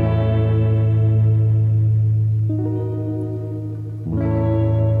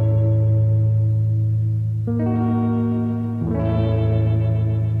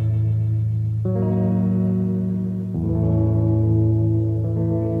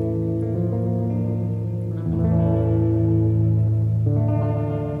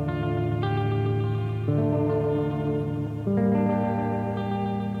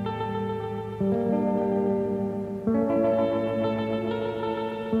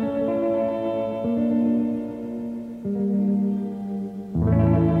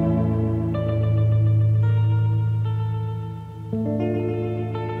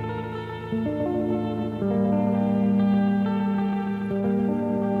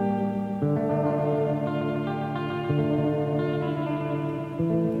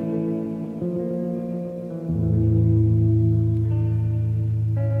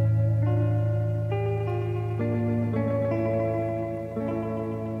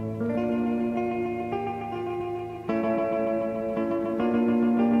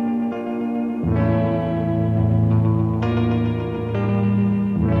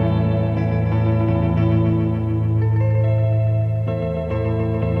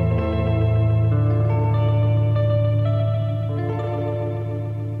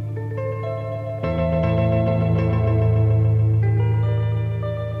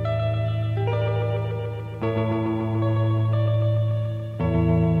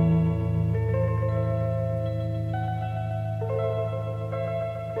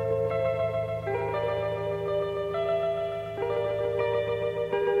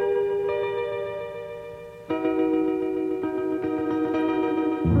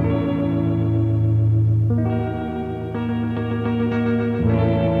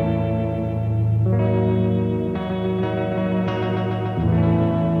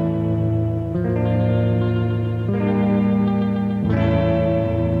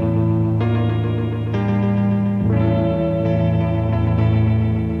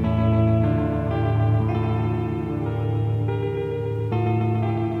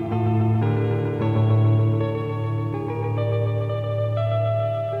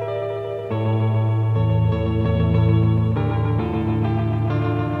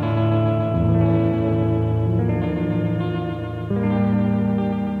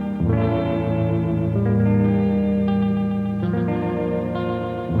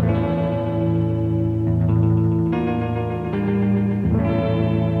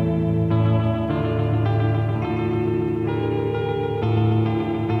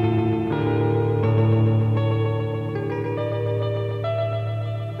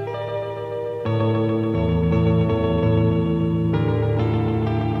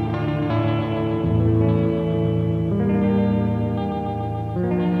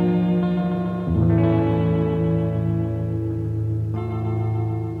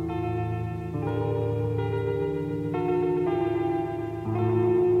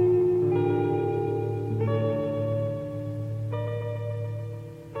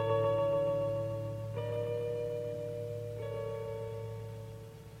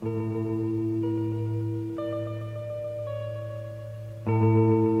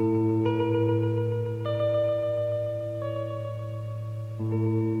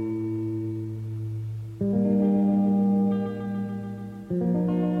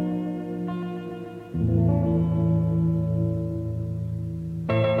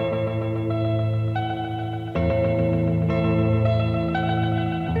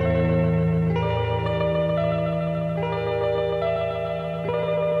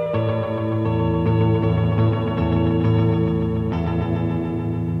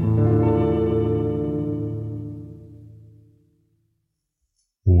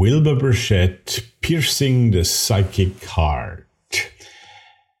 Wilbur Burchett, Piercing the Psychic Heart.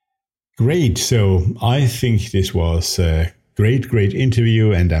 Great. So I think this was a great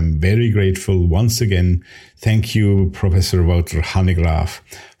interview, and I'm very grateful once again. Thank you, Professor Wouter Hanegraaff,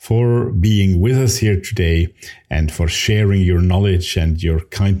 for being with us here today and for sharing your knowledge and your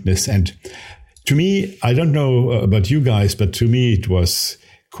kindness. And to me, I don't know about you guys, but to me it was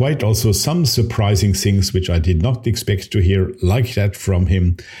quite also some surprising things which I did not expect to hear like that from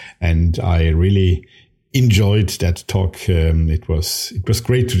him. And I really enjoyed that talk. It was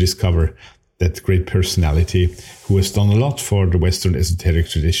great to discover that great personality who has done a lot for the Western esoteric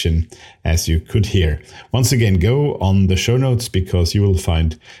tradition, as you could hear. Once again, go on the show notes because you will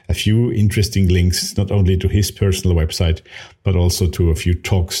find a few interesting links, not only to his personal website, but also to a few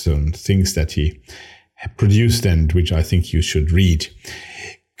talks and things that he produced and which I think you should read.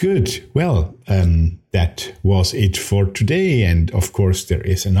 Good. Well, that was it for today. And of course, there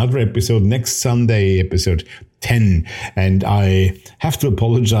is another episode next Sunday, episode 10. And I have to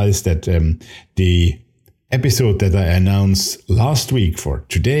apologize that the episode that I announced last week for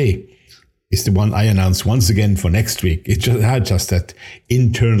today is the one I announced once again for next week. It just had that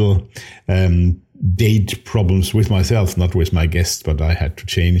internal date problems with myself, not with my guest, but I had to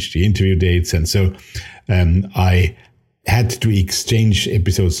change the interview dates. And so I had to exchange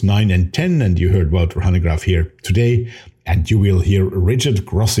episodes 9 and 10, and you heard Wouter Hanegraaff here today, and you will hear Richard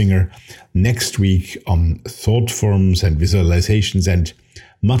Grossinger next week on thought forms and visualizations and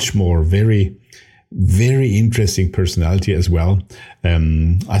much more. Very, very interesting personality as well.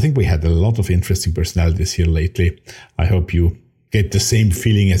 I think we had a lot of interesting personalities here lately. I hope you get the same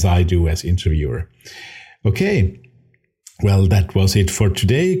feeling as I do as interviewer. Okay. Well, that was it for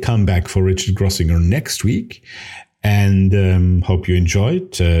today. Come back for Richard Grossinger next week. And hope you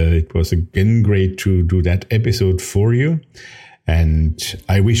enjoyed. It was again great to do that episode for you. And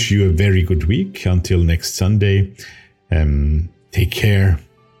I wish you a very good week until next Sunday. Take care.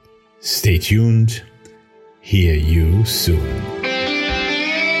 Stay tuned. Hear you soon.